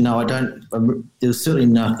mentioned, no, I don't... There's certainly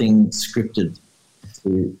nothing scripted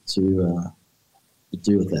to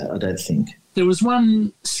do with that, I don't think. There was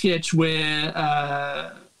one sketch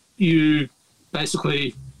where you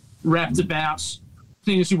basically rapped about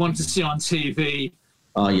things you wanted to see on TV.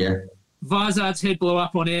 Oh, yeah. Vizard's head blow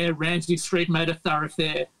up on air, Ramsey Street made a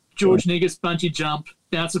thoroughfare, George Nigger's bungee jump,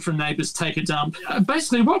 Bouncer from Neighbours take a dump.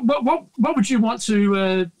 Basically, what would you want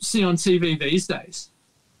to see on TV these days?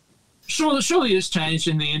 Surely it's changed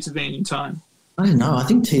in the intervening time. I don't know. I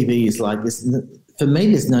think TV is like this. For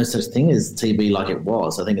me, there's no such thing as TV like it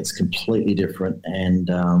was. I think it's completely different.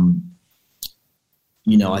 And,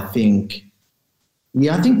 I think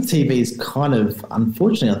TV is kind of,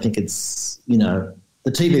 unfortunately, I think it's, the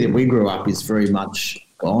TV that we grew up is very much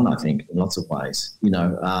gone, I think, in lots of ways.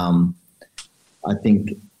 I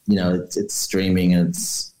think, it's streaming and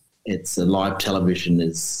it's a live television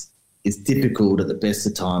is difficult at the best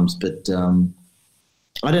of times. But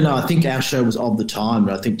I don't know. I think our show was of the time,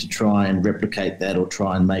 but I think to try and replicate that or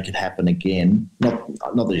try and make it happen again, not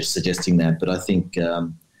that you're suggesting that, but I think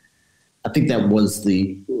that it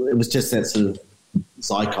was just that sort of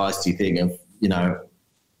zeitgeisty thing of,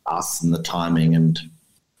 us and the timing and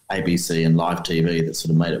ABC and live TV that sort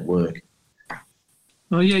of made it work.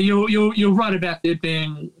 Well, yeah, you're right about there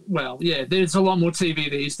being, there's a lot more TV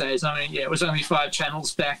these days. I mean, it was only 5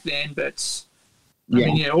 channels back then, but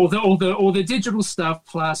all the digital stuff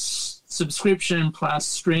plus subscription plus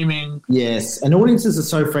streaming. Yes, and audiences are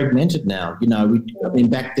so fragmented now.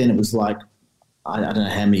 Back then it was like, I don't know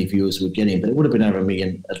how many viewers we're getting, but it would have been over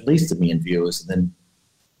at least a million viewers. And then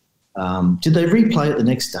did they replay it the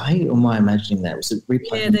next day, or am I imagining that? Was it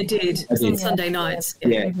replayed? Yeah, they did. It was on Sunday nights.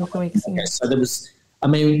 Yeah. Okay, so there was,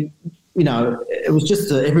 it was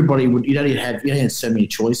just everybody would, you only had so many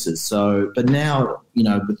choices. So, but now,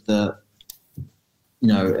 with the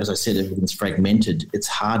as I said, everything's fragmented. It's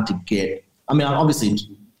hard to get. I mean, obviously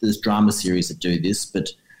there's drama series that do this, but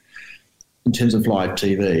in terms of live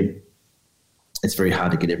TV, it's very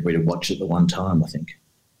hard to get everybody to watch it at the one time, I think.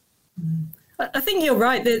 I think you're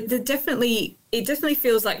right. It definitely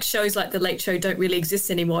feels like shows like The Late Show don't really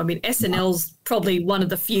exist anymore. I mean, SNL's probably one of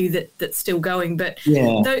the few that's still going, but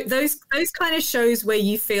those kind of shows where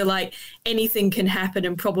you feel like anything can happen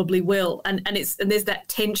and probably will, and there's that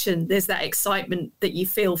tension, there's that excitement that you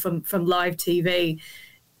feel from live TV.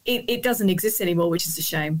 It doesn't exist anymore, which is a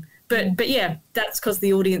shame. But yeah, that's because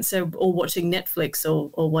the audience are all watching Netflix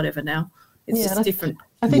or whatever now. It's just different.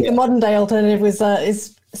 I think the modern day alternative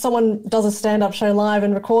is someone does a stand-up show live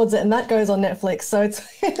and records it, and that goes on Netflix. So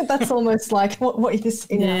that's almost like what you're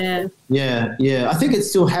seeing. Yeah. I think it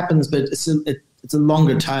still happens, but it's a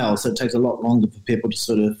longer tail, so it takes a lot longer for people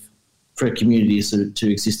to for a community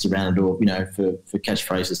to exist around it, or for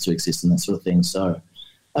catchphrases to exist and that sort of thing. So,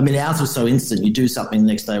 I mean, ours was so instant. You do something, the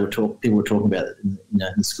next day people were talking about it in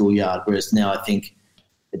the schoolyard, whereas now I think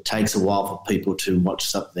it takes a while for people to watch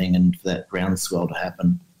something and for that groundswell to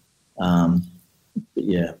happen. But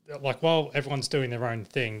yeah. Like, while everyone's doing their own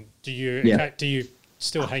thing, do you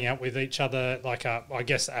still hang out with each other, like I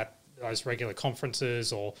guess at those regular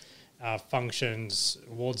conferences or functions,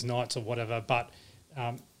 awards nights or whatever, but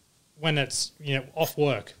when it's off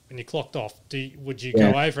work, when you're clocked off, would you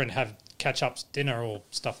go over and have catch-ups, dinner or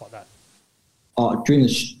stuff like that? Oh, during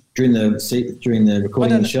the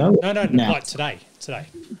recording of the show? No, like today.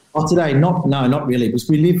 Oh, today? Not really, because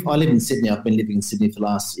I live in Sydney. I've been living in Sydney for the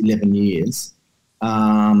last 11 years.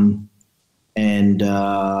 I mean,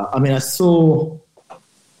 I saw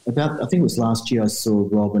I think it was last year, I saw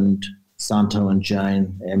Rob and Santo and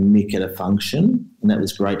Jane and Mick at a function, and that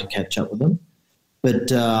was great to catch up with them.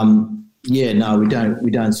 But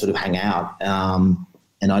we don't sort of hang out,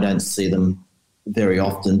 and I don't see them very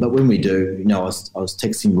often. But when we do, I was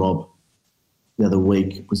texting Rob the other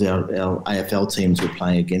week because our AFL teams were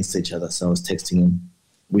playing against each other, so I was texting him,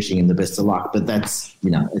 wishing him the best of luck. But that's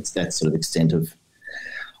it's that sort of extent of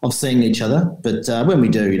seeing each other. But when we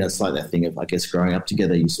do, it's like that thing of, I guess, growing up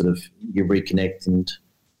together. You you reconnect, and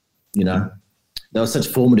they were such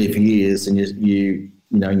formative years, and you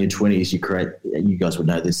in your 20s, you create. You guys would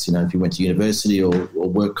know this. If you went to university or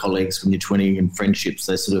work colleagues when you're 20, and friendships,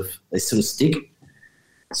 they sort of stick.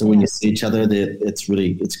 So when you see each other, it's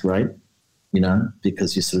great,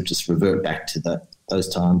 because you sort of just revert back to those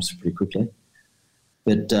times pretty quickly.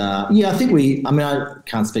 But, I think I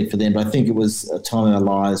can't speak for them, but I think it was a time in our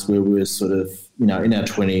lives where we were sort of, in our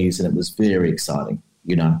 20s, and it was very exciting,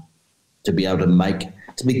 to be able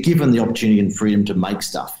to be given the opportunity and freedom to make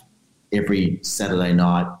stuff every Saturday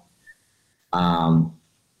night.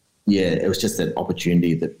 It was just that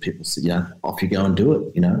opportunity that people said, off you go and do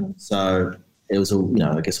it, So it was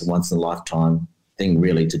I guess a once in a lifetime thing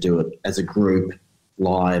really to do it as a group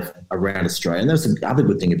live around Australia. And that was the other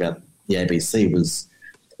good thing about the ABC was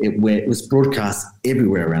it was broadcast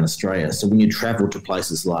everywhere around Australia. So when you travel to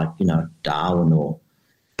places like, Darwin or,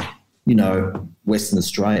 Western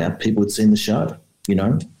Australia, people had seen the show,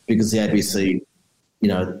 because the ABC,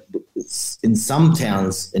 in some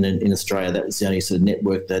towns in Australia, that was the only sort of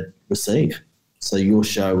network they'd receive. So your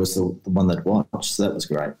show was the one they'd watch. So that was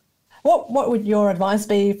great. What would your advice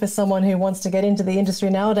be for someone who wants to get into the industry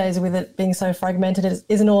nowadays with it being so fragmented? It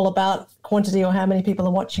isn't all about quantity or how many people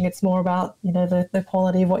are watching. It's more about, the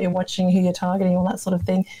quality of what you're watching, who you're targeting, all that sort of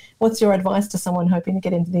thing. What's your advice to someone hoping to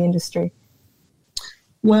get into the industry?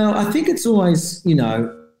 Well, I think it's always,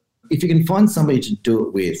 if you can find somebody to do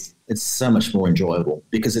it with, it's so much more enjoyable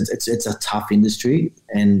because it's a tough industry.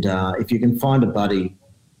 And if you can find a buddy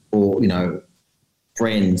or,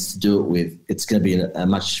 friends to do it with, it's going to be a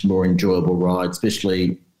much more enjoyable ride,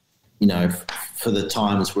 especially, for the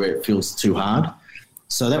times where it feels too hard.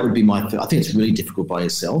 So that would be I think it's really difficult by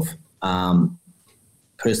yourself.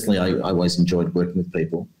 Personally, I always enjoyed working with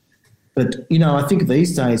people. But, I think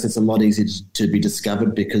these days it's a lot easier to be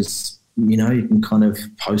discovered because, you can kind of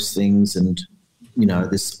post things and,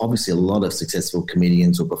 there's obviously a lot of successful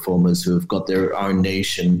comedians or performers who have got their own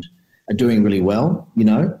niche and are doing really well,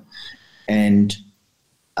 and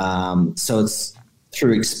so it's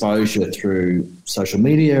through exposure, through social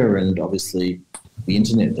media and obviously the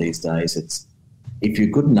internet these days, if you're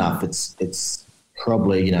good enough, it's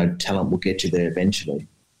probably, talent will get you there eventually.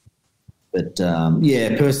 But,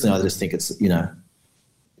 personally, I just think it's,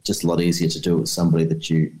 just a lot easier to do it with somebody that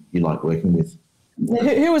you like working with.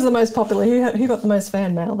 Who was the most popular? Who got the most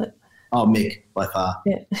fan mail? Oh, Mick, by far.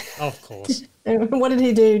 Yeah. Of course. What did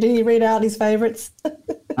he do? Did he read out his favourites?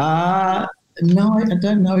 No, I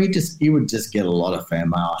don't know. He would just get a lot of fan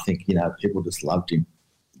mail. I think, people just loved him.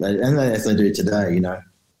 and as they do today, he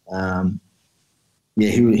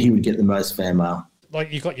would get the most fan mail.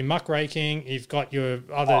 Like, you've got your muckraking, you've got your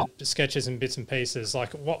other sketches and bits and pieces.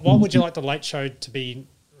 Like, what would you like the Late Show to be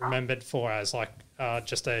remembered for as? Like,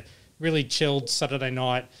 just a really chilled Saturday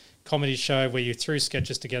night comedy show where you threw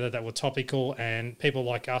sketches together that were topical and people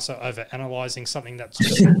like us are over-analysing something that's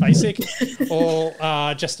just basic? Or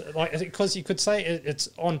just, like, because you could say it's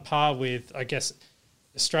on par with, I guess,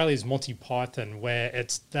 Australia's Monty Python, where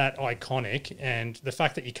it's that iconic, and the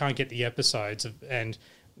fact that you can't get the episodes and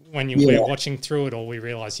when we're watching through it all, we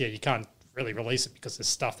realise, you can't really release it because there's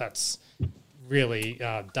stuff that's really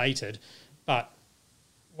dated. But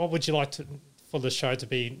what would you like for the show to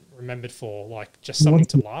be remembered for? Like, just something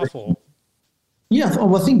to laugh or? Yeah,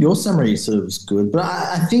 well, I think your summary sort of was good, but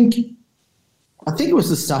I think it was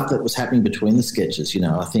the stuff that was happening between the sketches.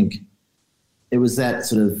 I think it was that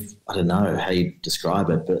sort of, I don't know how you describe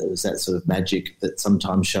it, but it was that sort of magic that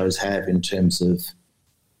sometimes shows have in terms of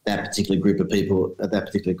that particular group of people at that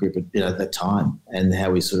particular group at that time, and how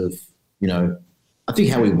we sort of, I think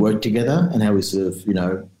how we worked together and how we sort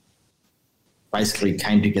of, basically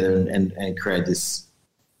came together and created this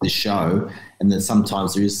show. And then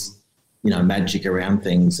sometimes there is, magic around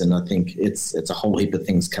things, and I think it's a whole heap of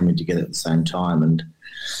things coming together at the same time, and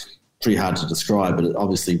pretty hard to describe, but it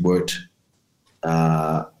obviously worked.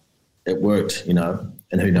 It worked,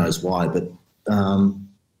 and who knows why, but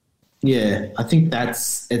I think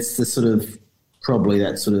it's the sort of, probably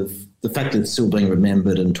that sort of, the fact that it's still being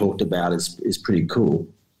remembered and talked about is pretty cool.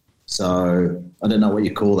 So I don't know what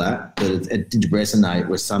you call that, but it did resonate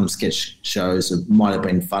with some sketch shows that might have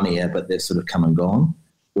been funnier, but they've sort of come and gone,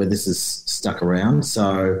 where this is stuck around.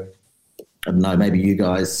 So I don't know, maybe you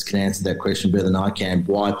guys can answer that question better than I can,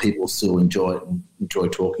 why people still enjoy it and enjoy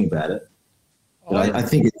talking about it. But I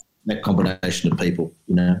think it's that combination of people,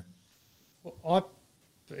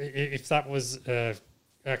 If that was an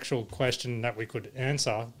actual question that we could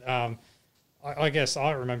answer, I guess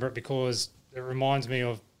I remember it because it reminds me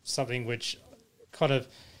of something which kind of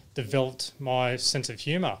developed my sense of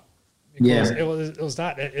humour. Because it was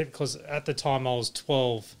that, because at the time I was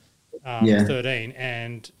 12, 13,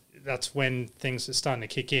 and that's when things are starting to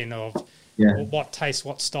kick in of what taste,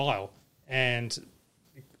 what style. And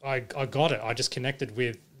I got it. I just connected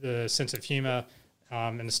with the sense of humour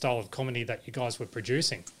and the style of comedy that you guys were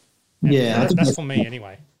producing. And that's for me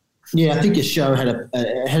anyway. Yeah, I think your show had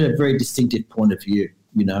a very distinctive point of view.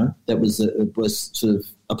 That was sort of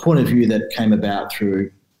a point of view that came about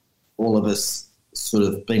through all of us sort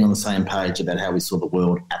of being on the same page about how we saw the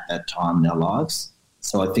world at that time in our lives.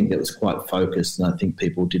 So I think that was quite focused, and I think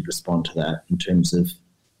people did respond to that in terms of,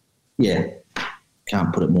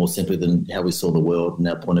 can't put it more simply than how we saw the world and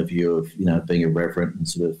our point of view of, being irreverent and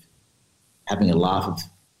sort of having a laugh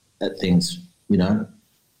at things,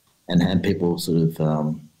 and people sort of,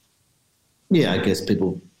 I guess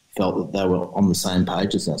people felt that they were on the same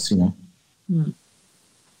page as us,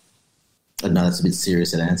 I know that's a bit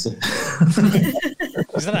serious, an answer.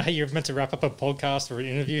 Isn't that how you're meant to wrap up a podcast or an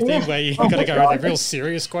interview thing where you've got to go with a real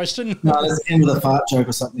serious question? No, let's end with a fart joke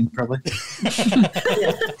or something, probably.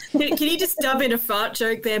 Can you just dub in a fart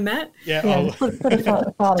joke there, Matt? Put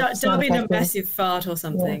a fart dub in a massive fart or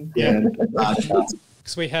something.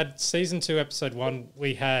 Because we had season 2, episode 1,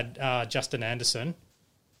 we had Justin Anderson,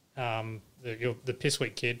 the Piss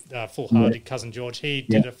Week kid, full-hearted cousin George. He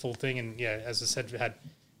did a full thing, and as I said, we had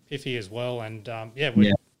Piffy as well, and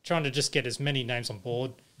we're trying to just get as many names on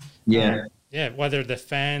board. Whether they're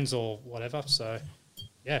fans or whatever. So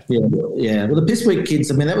Well, the Piss Week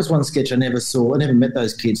kids, I mean, that was one sketch I never saw. I never met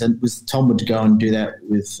those kids, and Tom would go and do that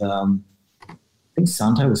with I think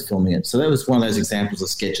Santo was filming it. So that was one of those examples of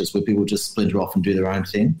sketches where people just splinter off and do their own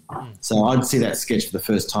thing. So I'd see that sketch for the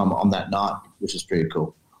first time on that night, which is pretty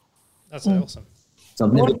cool. That's awesome. So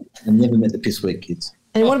I've never met the Piss Week kids.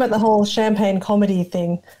 And what about the whole champagne comedy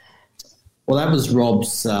thing? Well, that was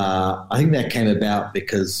Rob's. I think that came about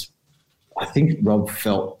because I think Rob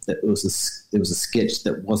felt that there was a sketch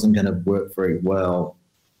that wasn't going to work very well,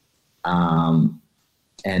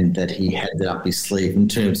 and that he had that up his sleeve in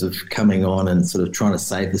terms of coming on and sort of trying to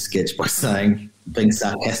save the sketch by being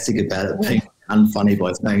sarcastic about it, being unfunny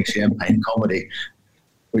by saying champagne comedy,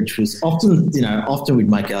 which was often we'd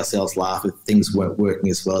make ourselves laugh if things weren't working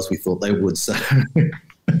as well as we thought they would. So.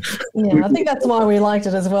 I think that's why we liked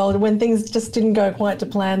it as well. When things just didn't go quite to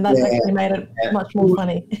plan, that actually made it much more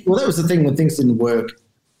funny. Well, that was the thing. When things didn't work,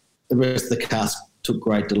 the rest of the cast took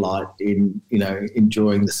great delight in,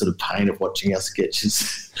 enjoying the sort of pain of watching our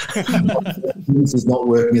sketches. This is not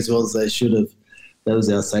working as well as they should have. That was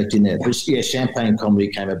our safety net. But champagne comedy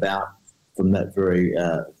came about from that through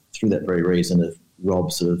that very reason of,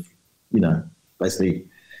 Rob sort of, basically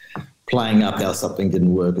playing up how something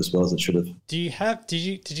didn't work as well as it should have. Did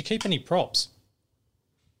you keep any props?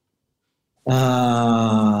 No,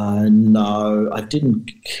 I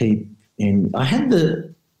didn't keep in. I had I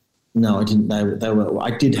didn't know they were. I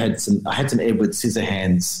had some Edward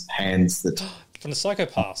Scissorhands hands that from the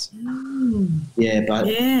Psychopaths. Yeah, but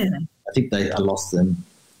I think I lost them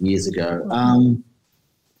years ago.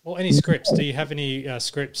 Well, any scripts? Do you have any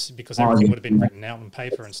scripts? Because everything would have been written out on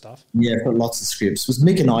paper and stuff. Yeah, I've got lots of scripts. Because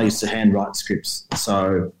Mick and I used to handwrite scripts.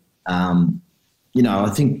 So, I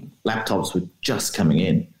think laptops were just coming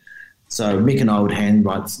in. So Mick and I would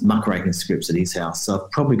handwrite muckraking scripts at his house. So I've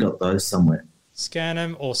probably got those somewhere. Scan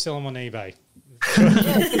them or sell them on eBay.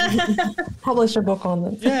 Publish a book on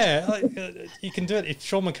them. Yeah, you can do it. If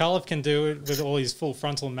Sean McAuliffe can do it with all his full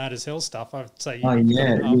frontal mad as hell stuff, I'd say. I've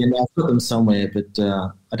got them somewhere, but I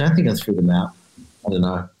don't think I threw them out. I don't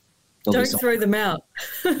know. Don't throw them out.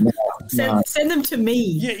 Send them to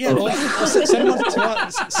me. Yeah. Well, send them to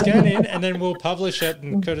us. Scan in, and then we'll publish it,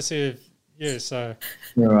 and courtesy of you. So,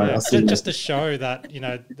 just to show that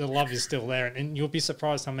the love is still there, and you'll be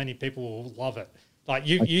surprised how many people will love it. Like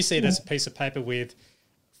you see it as a piece of paper with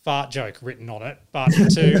fart joke written on it, but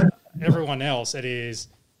to everyone else, it is.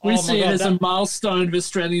 We see it as a milestone of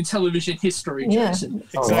Australian television history, Jason.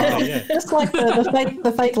 Exactly, yeah. Just like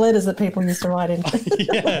the fake letters that people used to write in.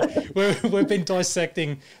 We've been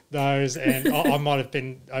dissecting those, and I might have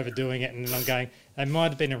been overdoing it, and I'm going, it might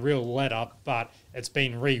have been a real letter, but it's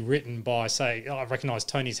been rewritten by, say, I recognise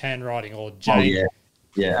Tony's handwriting or Jane. Oh,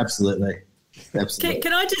 yeah, absolutely.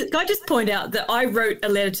 Can I just point out that I wrote a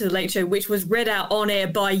letter to the Late Show which was read out on air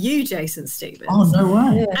by you, Jason Stevens. Oh, no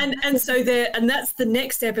way! And so that's the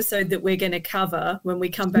next episode that we're going to cover when we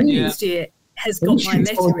come back next year. Has got my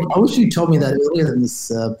letter in it. I wish you told me that earlier in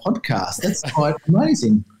this podcast. That's quite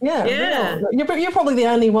amazing. Yeah. You're probably the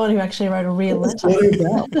only one who actually wrote a real letter.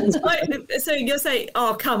 So you'll say,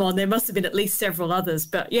 "Oh, come on, there must have been at least several others."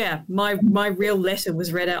 But yeah, my real letter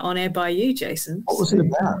was read out on air by you, Jason. What was it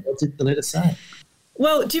about? What did the letter say?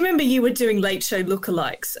 Well, do you remember you were doing Late Show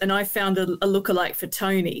lookalikes, and I found a lookalike for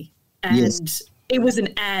Tony, and it was an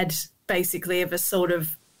ad basically of a sort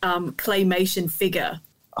of claymation figure,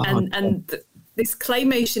 this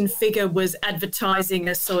claymation figure was advertising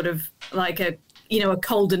a sort of like a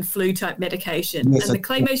cold and flu type medication. Yes, and the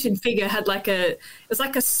claymation figure had it was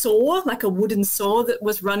like a saw, like a wooden saw that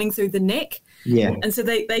was running through the neck. Yeah. And so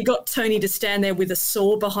they got Tony to stand there with a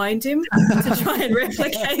saw behind him to try and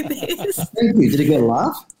replicate this. Thank you. Did he get a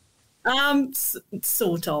laugh?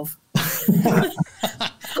 Sort of.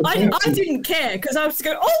 I didn't care because I was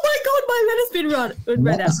going, oh my God, my letter's been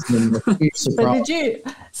read out. But did you,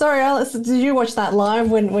 sorry, Alice, did you watch that live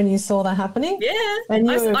when you saw that happening? Yeah. And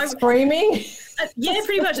you were screaming? Yeah,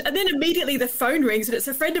 pretty much. And then immediately the phone rings and it's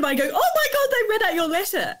a friend of mine going, oh my God, they read out your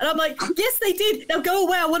letter. And I'm like, yes, they did. Now go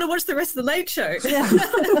away. I want to watch the rest of the Late Show. Yeah.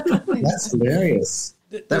 That's hilarious.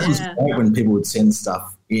 That was great when people would send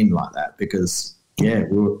stuff in like that because, they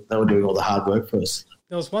were doing all the hard work for us.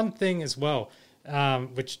 There was one thing as well,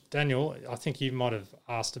 which, Daniel, I think you might have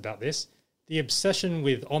asked about this, the obsession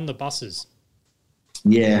with on the buses.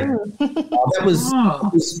 Yeah.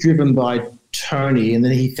 That was driven by Tony, and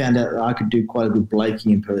then he found out that I could do quite a good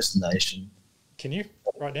Blakey impersonation. Can you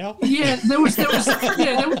right now? Yeah, there was some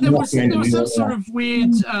sort of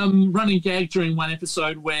weird running gag during one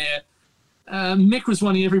episode where Mick was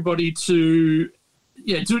wanting everybody to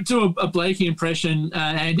do a Blakey impression,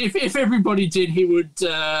 and if everybody did, he would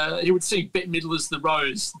sing Bette Midler's "The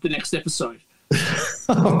Rose" the next episode.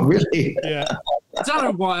 Oh, really? Yeah. I don't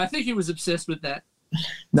know why. I think he was obsessed with that.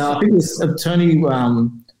 No, I think it was Tony.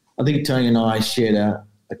 I think Tony and I shared a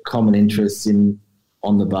common interest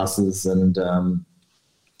on the buses, and I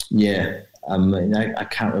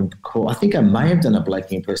can't recall. I think I may have done a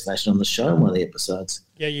Blakey impersonation on the show in one of the episodes.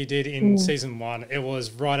 Yeah, you did in season 1. It was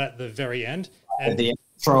right at the very end. At the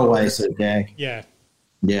throwaway sort of gag. Yeah.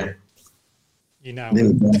 Yeah. You know.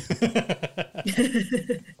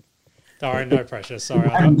 Sorry, no pressure. Sorry.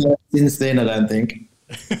 I haven't done it since then, I don't think.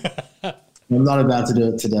 I'm not about to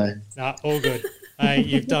do it today. Nah, all good. Hey,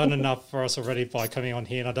 you've done enough for us already by coming on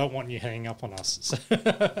here, and I don't want you hanging up on us. So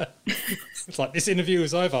it's like, this interview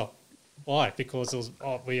is over. Why? Because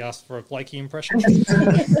we asked for a Blakey impression.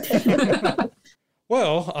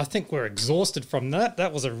 Well, I think we're exhausted from that.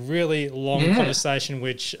 That was a really long conversation,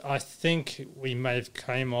 which I think we may have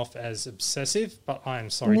came off as obsessive, but I am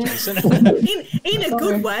sorry, Jason. in a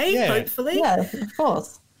good way, hopefully. Yeah, of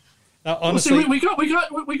course. Honestly, we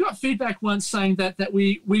got feedback once saying that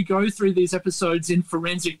we go through these episodes in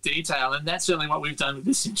forensic detail, and that's certainly what we've done with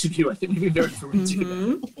this interview. I think we've been very forensic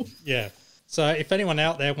about it. Yeah. So if anyone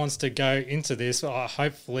out there wants to go into this,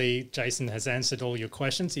 hopefully Jason has answered all your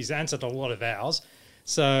questions. He's answered a lot of ours.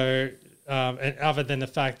 So and other than the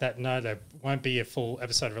fact that, no, there won't be a full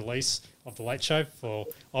episode release of The Late Show for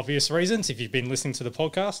obvious reasons if you've been listening to the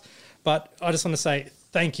podcast. But I just want to say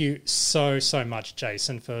thank you so much,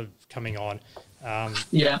 Jason, for coming on.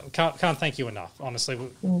 Can't thank you enough, honestly.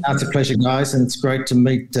 It's a pleasure, guys, and it's great to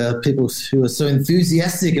meet people who are so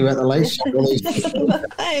enthusiastic about The Late Show.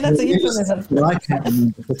 Hey, that's a euphemism.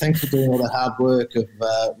 So thanks for doing all the hard work of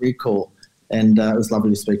Recall, and it was lovely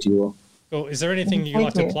to speak to you all. Well, is there anything you'd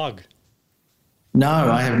like to plug? No,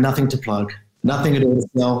 I have nothing to plug. Nothing at all to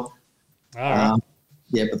sell. All right.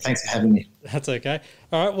 But thanks for having me. That's okay.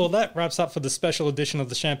 All right, well, that wraps up for the special edition of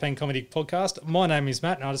the Champagne Comedy Podcast. My name is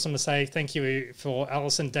Matt, and I just want to say thank you for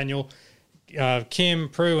Alison, Daniel, Kim,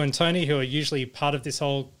 Prue, and Tony, who are usually part of this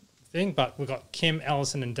whole thing, but we've got Kim,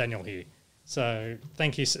 Alison, and Daniel here. So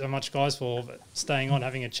thank you so much, guys, for staying on,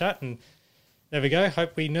 having a chat, and there we go.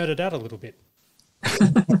 Hope we nerded out a little bit.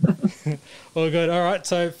 All good. All right,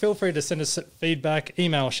 so feel free to send us feedback.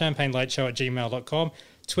 Email champagnelateshow@gmail.com,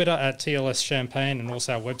 Twitter @TLSChampagne, and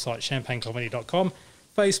also our website, champagnecomedy.com.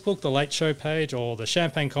 Facebook, The Late Show page, or the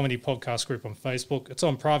Champagne Comedy Podcast group on Facebook. It's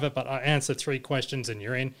on private, but I answer 3 questions and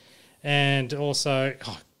you're in. And also,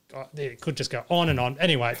 it could just go on and on.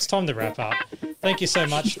 Anyway, it's time to wrap up. Thank you so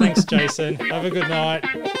much. Thanks, Jason. Have a good night,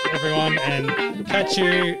 everyone, and catch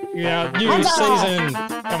you in our new season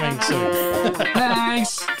coming soon.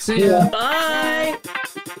 Thanks. See ya. Bye.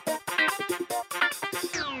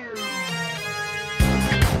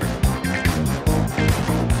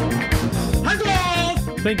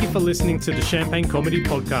 Thank you for listening to the Champagne Comedy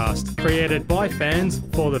Podcast, created by fans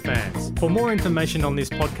for the fans. For more information on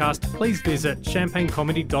this podcast, please visit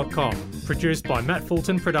champagnecomedy.com. Produced by Matt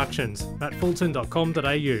Fulton Productions,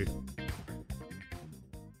 mattfulton.com.au.